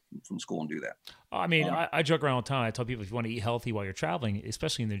the way up from school and do that. I mean, I joke around all the time. I tell people if you want to eat healthy while you're traveling,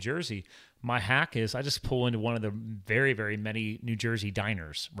 especially in New Jersey, my hack is I just pull into one of the very, very many New Jersey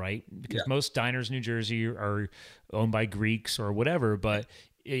diners, right? Because most diners in New Jersey are owned by Greeks or whatever, but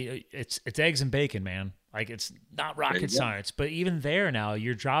it's eggs and bacon, man. Like it's not rocket science. But even there now,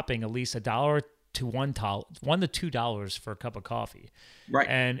 you're dropping at least $1 to $1 to $2 for a cup of coffee, right?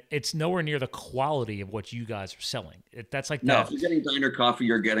 And it's nowhere near the quality of what you guys are selling. That's like no. If you're getting diner coffee,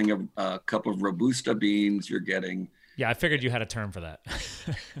 you're getting a cup of Robusta beans. You're getting. Yeah, I figured you had a term for that.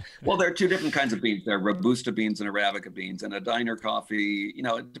 Well, there are two different kinds of beans. There are Robusta beans and Arabica beans. And a diner coffee,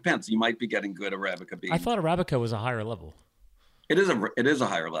 it depends. You might be getting good Arabica beans. I thought Arabica was a higher level. It is a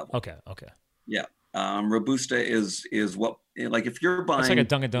higher level. Okay. Yeah, Robusta is what if you're buying. It's like a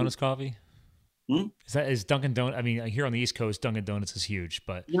Dunkin' Donuts coffee. Hmm? Is Dunkin' Donuts? I mean, here on the East Coast, Dunkin' Donuts is huge,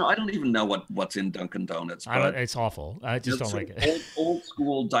 but I don't even know what's in Dunkin' Donuts. But it's awful. I just don't like it. Old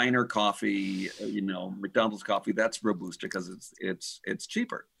school diner coffee, McDonald's coffee. That's Robusta because it's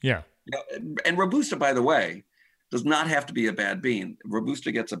cheaper. Yeah. And Robusta, by the way, does not have to be a bad bean.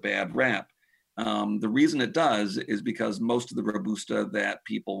 Robusta gets a bad rap. The reason it does is because most of the Robusta that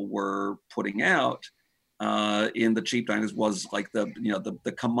people were putting out in the cheap diners was like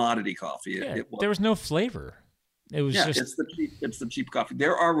the commodity coffee. There was no flavor. It was just it's the cheap coffee.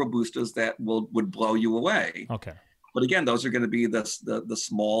 There are Robustas that would blow you away. Okay, but again, those are going to be the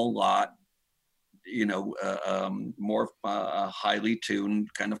small lot, more highly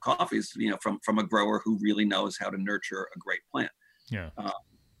tuned kind of coffees, from a grower who really knows how to nurture a great plant. Yeah.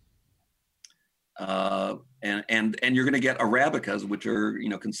 And you're going to get Arabicas, which are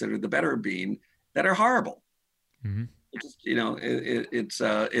considered the better bean, that are horrible. Mm-hmm.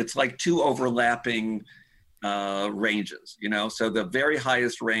 It's like two overlapping ranges. So the very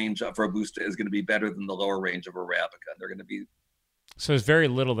highest range of Robusta is going to be better than the lower range of Arabica. They're going to be. So there's very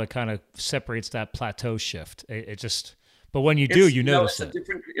little that kind of separates that plateau shift. But when you do, you notice it.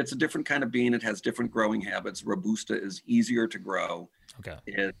 It's a different kind of bean. It has different growing habits. Robusta is easier to grow. Okay.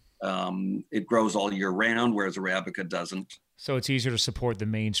 It grows all year round, whereas Arabica doesn't. So it's easier to support the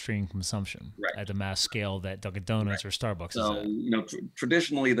mainstream consumption at the mass scale that Dunkin' Donuts or Starbucks is at.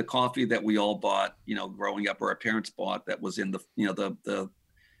 Traditionally the coffee that we all bought, growing up, or our parents bought, that was in the I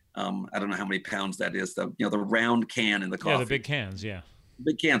don't know how many pounds that is, the round can in the coffee. Yeah, the big cans, yeah.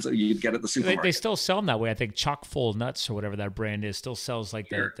 Big cans that you'd get at the supermarket. They still sell them that way. I think Chock-full Nuts or whatever that brand is still sells like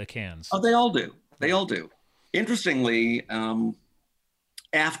the cans. Oh, they all do. They all do. Interestingly,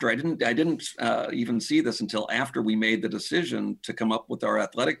 after I didn't even see this until after we made the decision to come up with our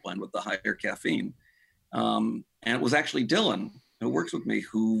athletic blend with the higher caffeine, and it was actually Dylan, who works with me,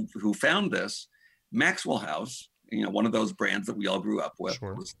 who found this. Maxwell House, one of those brands that we all grew up with.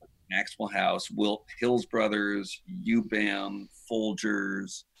 Sure. Was Maxwell House, Hills Brothers, UBAM,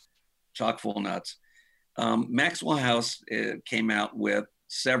 Folgers, Chock-full Nuts. Maxwell House came out with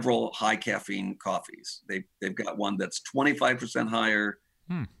several high caffeine coffees. They've got one that's 25% higher.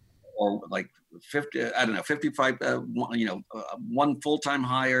 Or like 50, I don't know, 55, one full-time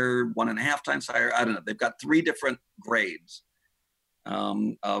higher, 1.5 times higher. I don't know. They've got 3 different grades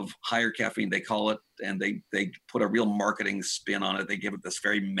of higher caffeine, they call it. And they put a real marketing spin on it. They give it this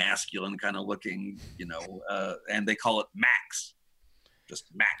very masculine kind of looking, and they call it Max, just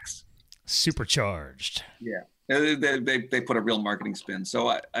Max. Supercharged. Yeah. They put a real marketing spin. So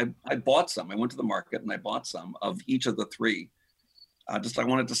I bought some. I went to the market and I bought some of each of the 3. I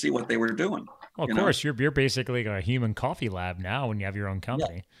wanted to see what they were doing. Well, of course, you're basically a human coffee lab now when you have your own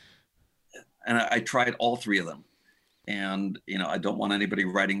company. Yeah. And I tried all 3 of them. And, I don't want anybody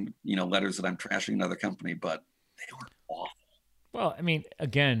writing, letters that I'm trashing another company, but they were awful. Well, I mean,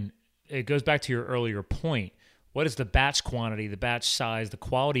 again, it goes back to your earlier point. What is the batch quantity, the batch size, the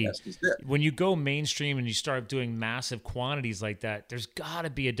quality? That's just it. When you go mainstream and you start doing massive quantities like that, there's got to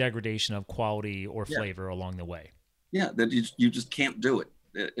be a degradation of quality or flavor along the way. Yeah, that you just can't do it.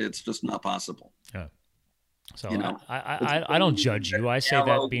 It's just not possible. Yeah. So I I don't judge you. I say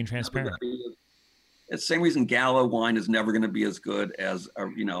that being transparent. It's the same reason Gallo wine is never going to be as good as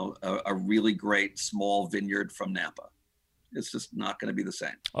a really great small vineyard from Napa. It's just not going to be the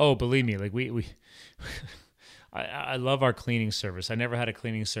same. Oh, believe me, like we I love our cleaning service. I never had a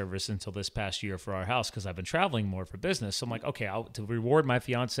cleaning service until this past year for our house because I've been traveling more for business. So I'm like, okay, to reward my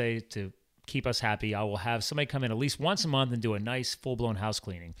fiance, to keep us happy, I will have somebody come in at least once a month and do a nice full-blown house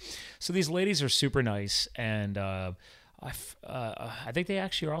cleaning. So these ladies are super nice, and I think they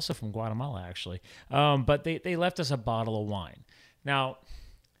actually are also from Guatemala, actually. But they left us a bottle of wine. Now,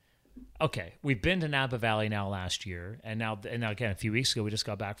 okay, we've been to Napa Valley now last year, and now again, a few weeks ago, we just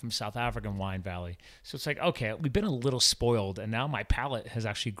got back from South African Wine Valley. So it's like, okay, we've been a little spoiled, and now my palate has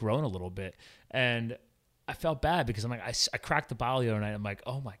actually grown a little bit. And I felt bad because I'm like, I cracked the bottle the other night. I'm like,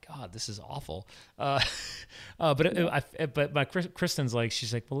 oh my God, this is awful. But Kristen's like,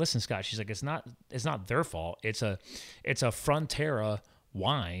 she's like, well, listen, Scott, she's like, it's not their fault. It's a Frontera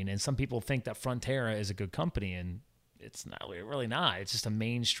wine, and some people think that Frontera is a good company, and it's not really not. It's just a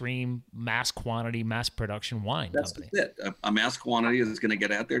mainstream mass quantity, mass production wine company. That's it. A mass quantity is going to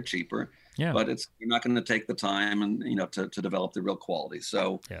get out there cheaper, but you're not going to take the time and to develop the real quality.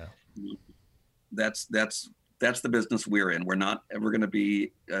 So that's the business we're in. We're not ever going to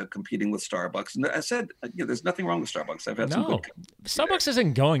be competing with Starbucks. And I said, there's nothing wrong with Starbucks. I've had some good Starbucks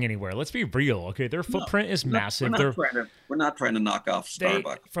isn't going anywhere. Let's be real. Okay, their footprint is massive. We're not trying to knock off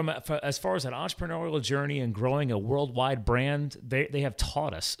Starbucks. As far as an entrepreneurial journey and growing a worldwide brand, they have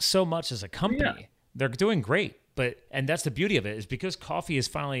taught us so much as a company. Yeah. They're doing great. And that's the beauty of it, is because coffee is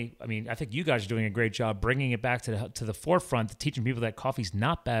finally, I mean, I think you guys are doing a great job bringing it back to the forefront, teaching people that coffee's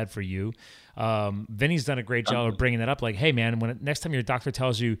not bad for you. Vinny's done a great job of bringing that up. Like, hey, man, next time your doctor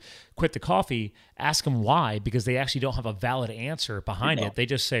tells you quit the coffee, ask them why, because they actually don't have a valid answer behind it. They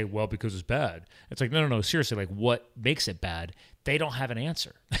just say, well, because it's bad. It's like, no, seriously, like, what makes it bad? They don't have an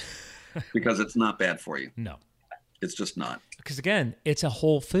answer. Because it's not bad for you. No. It's just not. Because, again, it's a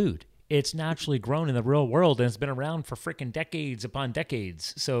whole food. It's naturally grown in the real world, and it's been around for freaking decades upon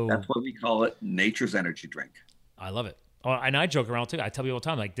decades. So that's what we call it, nature's energy drink. I love it. Oh, and I joke around too. I tell people all the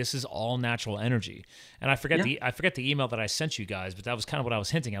time, like, this is all natural energy. And I forget the email that I sent you guys, but that was kind of what I was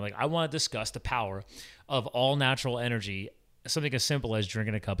hinting at. Like, I want to discuss the power of all natural energy, something as simple as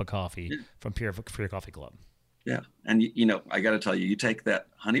drinking a cup of coffee from Pure Coffee Club. Yeah, and I got to tell you, you take that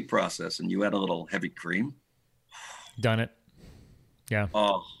honey process and you add a little heavy cream. Done it. Yeah.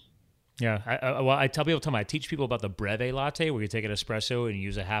 Oh. Yeah, I tell people, I teach people about the Breve latte, where you take an espresso and you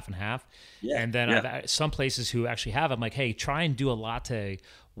use a half and half. Yeah, and then I've some places who actually have, I'm like, hey, try and do a latte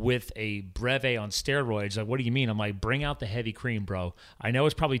with a Breve on steroids. Like, what do you mean? I'm like, bring out the heavy cream, bro. I know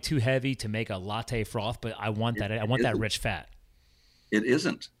it's probably too heavy to make a latte froth, but I want that. I want that rich fat. It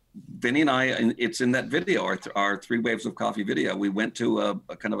isn't. Vinny and I, it's in that video, our 3 Waves of Coffee video. We went to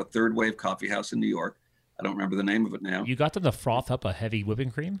a kind of a third wave coffee house in New York. I don't remember the name of it now. You got them to froth up a heavy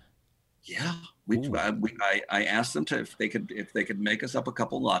whipping cream? Yeah, I asked them if they could make us up a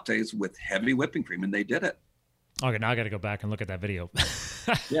couple lattes with heavy whipping cream, and they did it. Okay, now I got to go back and look at that video.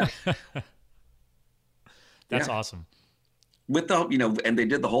 Yeah, that's awesome. With the and they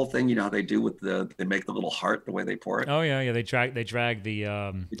did the whole thing. You know how they do with they make the little heart the way they pour it. Oh yeah. They drag the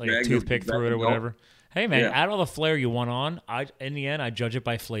like a toothpick through it or whatever. Hey man, add all the flair you want on. In the end, I judge it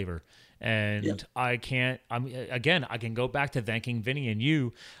by flavor. And I can go back to thanking Vinny and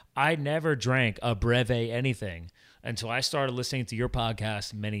you. I never drank a Breve anything until I started listening to your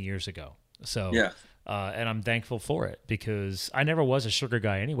podcast many years ago. So, and I'm thankful for it, because I never was a sugar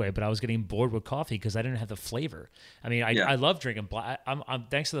guy anyway, but I was getting bored with coffee because I didn't have the flavor. I mean, I love drinking black. I'm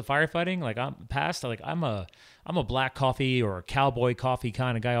thanks to the firefighting, like I'm a black coffee or a cowboy coffee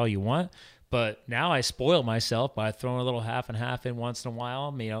kind of guy, all you want. But now I spoil myself by throwing a little half and half in once in a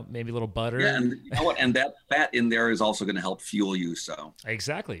while, maybe a little butter. Yeah, and you know what? And that fat in there is also going to help fuel you. So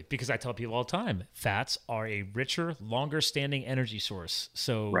exactly, because I tell people all the time, fats are a richer, longer standing energy source.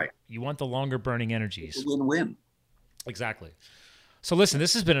 So you want the longer burning energies. It's a win-win. Exactly. So listen,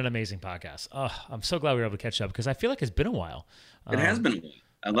 this has been an amazing podcast. I'm so glad we were able to catch up, because I feel like it's been a while. It has been a while.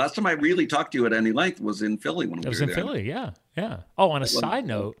 And last time I really talked to you at any length was in Philly when we were there. It was in Philly, yeah. Oh, on a side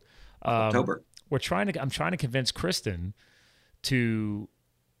note. October. I'm trying to convince Kristen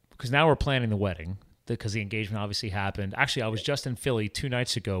because now we're planning the wedding, because the engagement obviously happened. Actually, I was just in Philly 2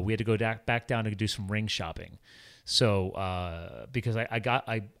 nights ago. We had to go back down to do some ring shopping. So because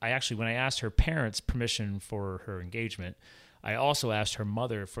I actually, when I asked her parents permission for her engagement, I also asked her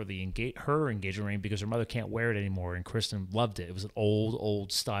mother for her engagement ring because her mother can't wear it anymore, and Kristen loved it. It was an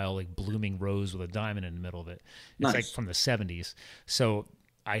old style, like blooming rose with a diamond in the middle of it. It's like from the 70s. So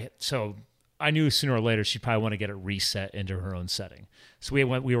I knew sooner or later she'd probably want to get it reset into her own setting. So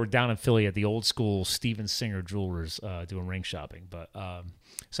we were down in Philly at the old school Steven Singer Jewelers doing ring shopping. But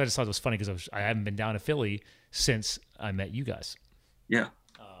so I just thought it was funny because I haven't been down to Philly since I met you guys. Yeah.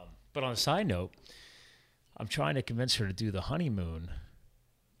 But on a side note, I'm trying to convince her to do the honeymoon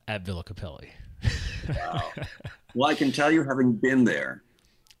at Villa Capelli. Wow. Well, I can tell you, having been there.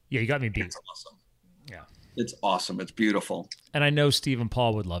 Yeah, you got me beat. It's awesome. Yeah. It's awesome. It's beautiful. And I know Steve and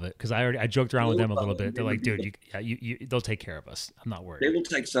Paul would love it because I joked around with them a little bit. They're like, dude, they'll take care of us. I'm not worried. They will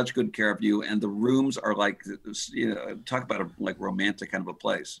take such good care of you. And the rooms are like, talk about a like romantic kind of a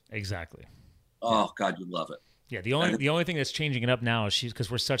place. Exactly. Oh, God, you love it. Yeah, the only thing that's changing it up now is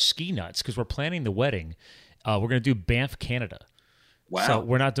because we're such ski nuts because we're planning the wedding. We're going to do Banff, Canada. Wow. So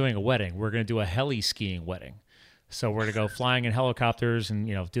we're not doing a wedding. We're going to do a heli skiing wedding. So we're going to go flying in helicopters and,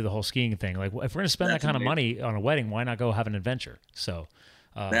 do the whole skiing thing. Like, if we're going to spend that kind of money on a wedding, why not go have an adventure? So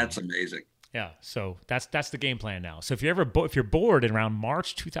that's amazing. Yeah. So that's the game plan now. So if you're bored in around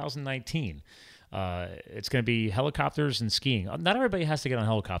March 2019, it's going to be helicopters and skiing. Not everybody has to get on a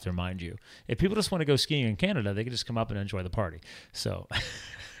helicopter, mind you. If people just want to go skiing in Canada, they can just come up and enjoy the party. So,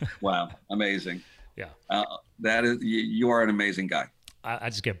 wow, amazing. Yeah, that is, you are an amazing guy. I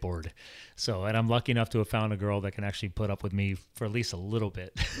just get bored. So, and I'm lucky enough to have found a girl that can actually put up with me for at least a little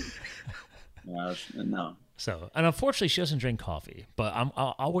bit. No. So, and unfortunately, she doesn't drink coffee, but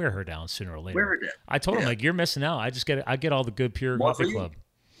I'll wear her down sooner or later. Wear her down. I told him, like, you're missing out. I get all the good pure coffee club.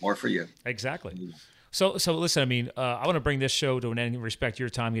 More for you. Exactly. Yeah. So listen, I mean, I want to bring this show to an end, respect your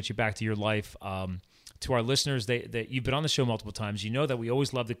time, get you back to your life. To our listeners, that you've been on the show multiple times. You know that we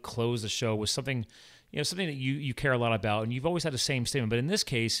always love to close the show with something, something that you care a lot about, and you've always had the same statement. But in this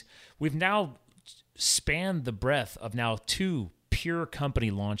case, we've now spanned the breadth of now 2 pure company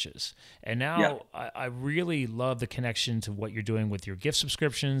launches. And now I really love the connection to what you're doing with your gift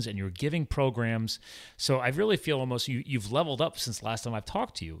subscriptions and your giving programs. So I really feel almost you've leveled up since last time I've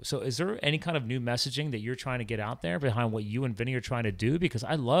talked to you. So is there any kind of new messaging that you're trying to get out there behind what you and Vinny are trying to do? Because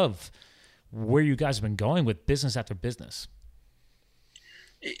I love where you guys have been going with business after business.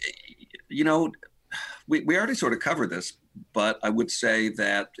 We already sort of covered this, but I would say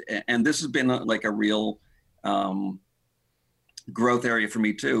that, and this has been like a real growth area for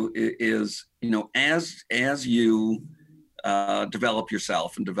me too, is, as you develop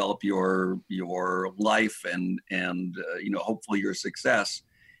yourself and develop your life and hopefully your success,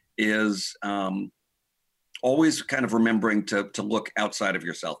 is always kind of remembering to look outside of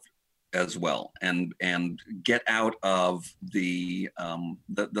yourself as well, and get out of the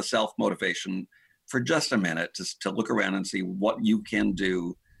self-motivation for just a minute, to look around and see what you can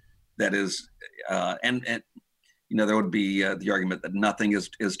do that is, there would be the argument that nothing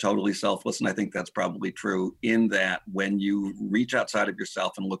is totally selfless. And I think that's probably true, in that when you reach outside of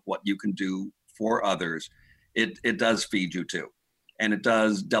yourself and look what you can do for others, it does feed you too. And it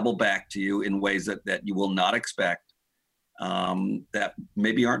does double back to you in ways that you will not expect, that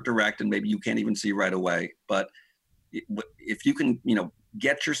maybe aren't direct and maybe you can't even see right away. But if you can,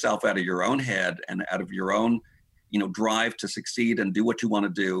 get yourself out of your own head and out of your own, drive to succeed and do what you want to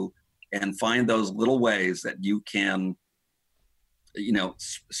do, and find those little ways that you can,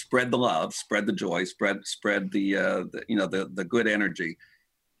 spread the love, spread the joy, spread the good energy,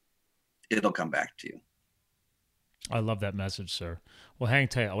 it'll come back to you. I love that message, sir. Well, hang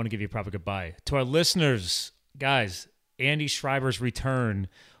tight. I want to give you a proper goodbye. To our listeners, guys, Andy Schreiber's return.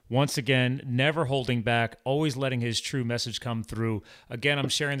 Once again, never holding back, always letting his true message come through. Again, I'm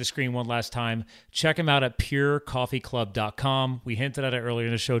sharing the screen one last time. Check him out at purecoffeeclub.com. We hinted at it earlier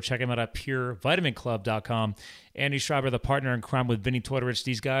in the show. Check him out at purevitaminclub.com. Andy Schreiber, the partner in crime with Vinny Tortorich.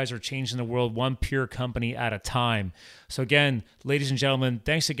 These guys are changing the world one pure company at a time. So again, ladies and gentlemen,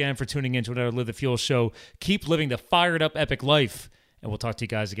 thanks again for tuning in to another Live the Fuel show. Keep living the fired up epic life. And we'll talk to you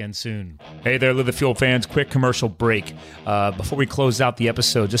guys again soon. Hey there, Live the Fuel fans. Quick commercial break. Before we close out the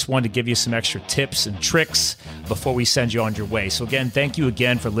episode, just wanted to give you some extra tips and tricks before we send you on your way. So again, thank you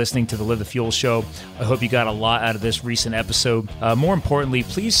again for listening to the Live the Fuel show. I hope you got a lot out of this recent episode. More importantly,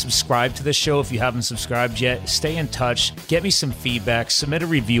 please subscribe to this show if you haven't subscribed yet. Stay in touch. Get me some feedback. Submit a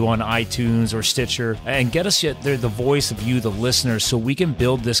review on iTunes or Stitcher. And get us the voice of you, the listener, so we can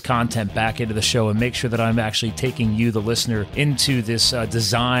build this content back into the show and make sure that I'm actually taking you, the listener, into this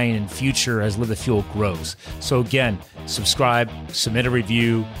design and future as Live the Fuel grows. So again, subscribe, submit a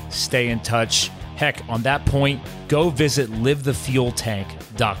review, stay in touch. Heck, on that point, go visit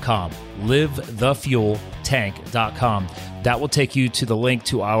livethefueltank.com. livethefueltank.com. That will take you to the link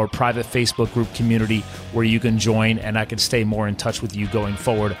to our private Facebook group community where you can join, and I can stay more in touch with you going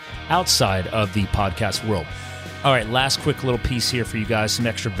forward outside of the podcast world. All right, last quick little piece here for you guys, some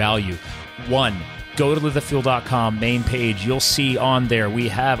extra value. One, go to livethefuel.com main page. You'll see on there we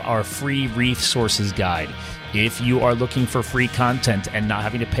have our free resources guide. If you are looking for free content and not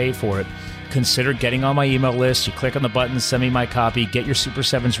having to pay for it, consider getting on my email list. You click on the button, send me my copy, get your Super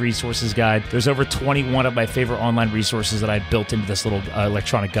 7s resources guide. There's over 21 of my favorite online resources that I built into this little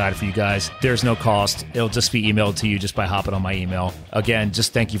electronic guide for you guys. There's no cost. It'll just be emailed to you just by hopping on my email. Again,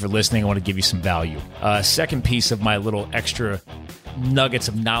 just thank you for listening. I want to give you some value. Second piece of my little extra nuggets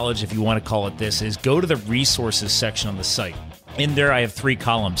of knowledge, if you want to call it this, is go to the resources section on the site. In there, I have 3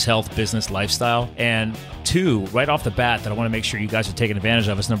 columns: health, business, lifestyle. And 2, right off the bat, that I want to make sure you guys are taking advantage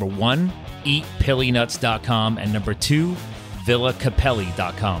of is number 1, eatpillynuts.com, and number 2,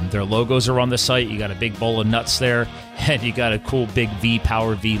 villacapelli.com. Their logos are on the site. You got a big bowl of nuts there, and you got a cool big V,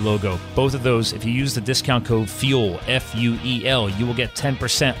 Power V logo. Both of those, if you use the discount code FUEL, F-U-E-L, you will get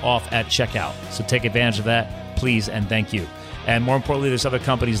 10% off at checkout. So take advantage of that, please, and thank you. And more importantly, there's other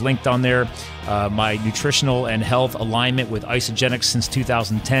companies linked on there. My nutritional and health alignment with Isogenics since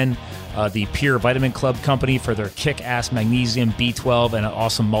 2010. The Pure Vitamin Club company for their kick-ass magnesium, B12, and an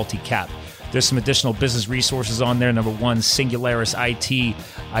awesome multi-cap. There's some additional business resources on there. Number 1, Singularis IT.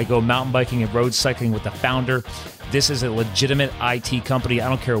 I go mountain biking and road cycling with the founder. This is a legitimate IT company. I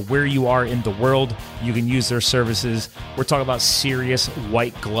don't care where you are in the world, you can use their services. We're talking about serious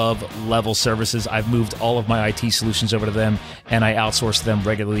white glove level services. I've moved all of my IT solutions over to them, and I outsource them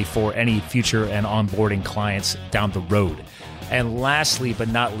regularly for any future and onboarding clients down the road. And lastly, but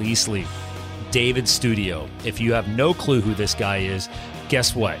not leastly, David Studio. If you have no clue who this guy is,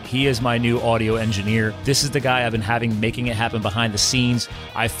 guess what? He is my new audio engineer. This is the guy I've been making it happen behind the scenes.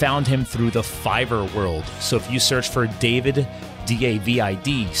 I found him through the Fiverr world. So if you search for David,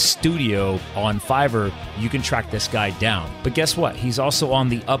 D-A-V-I-D, Studio on Fiverr, you can track this guy down. But guess what? He's also on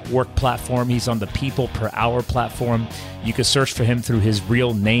the Upwork platform. He's on the People Per Hour platform. You can search for him through his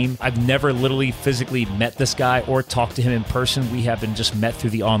real name. I've never literally physically met this guy or talked to him in person. We have been just met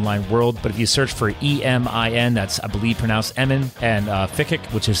through the online world. But if you search for E-M-I-N, that's, I believe, pronounced Emin, and Fikic,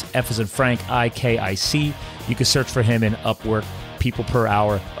 which is F as in Frank, I-K-I-C, you can search for him in Upwork. People Per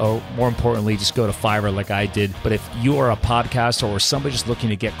Hour, or more importantly, just go to Fiverr like I did. But if you are a podcaster or somebody just looking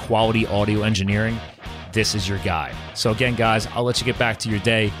to get quality audio engineering, this is your guy. So again, guys, I'll let you get back to your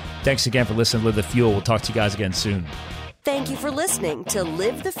day. Thanks again for listening to Live the Fuel. We'll talk to you guys again soon. Thank you for listening to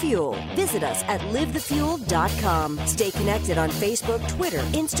Live the Fuel. Visit us at livethefuel.com. Stay connected on Facebook, Twitter,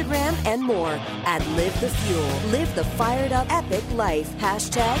 Instagram, and more at Live the Fuel. Live the fired up epic life.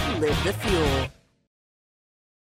 #LiveTheFuel.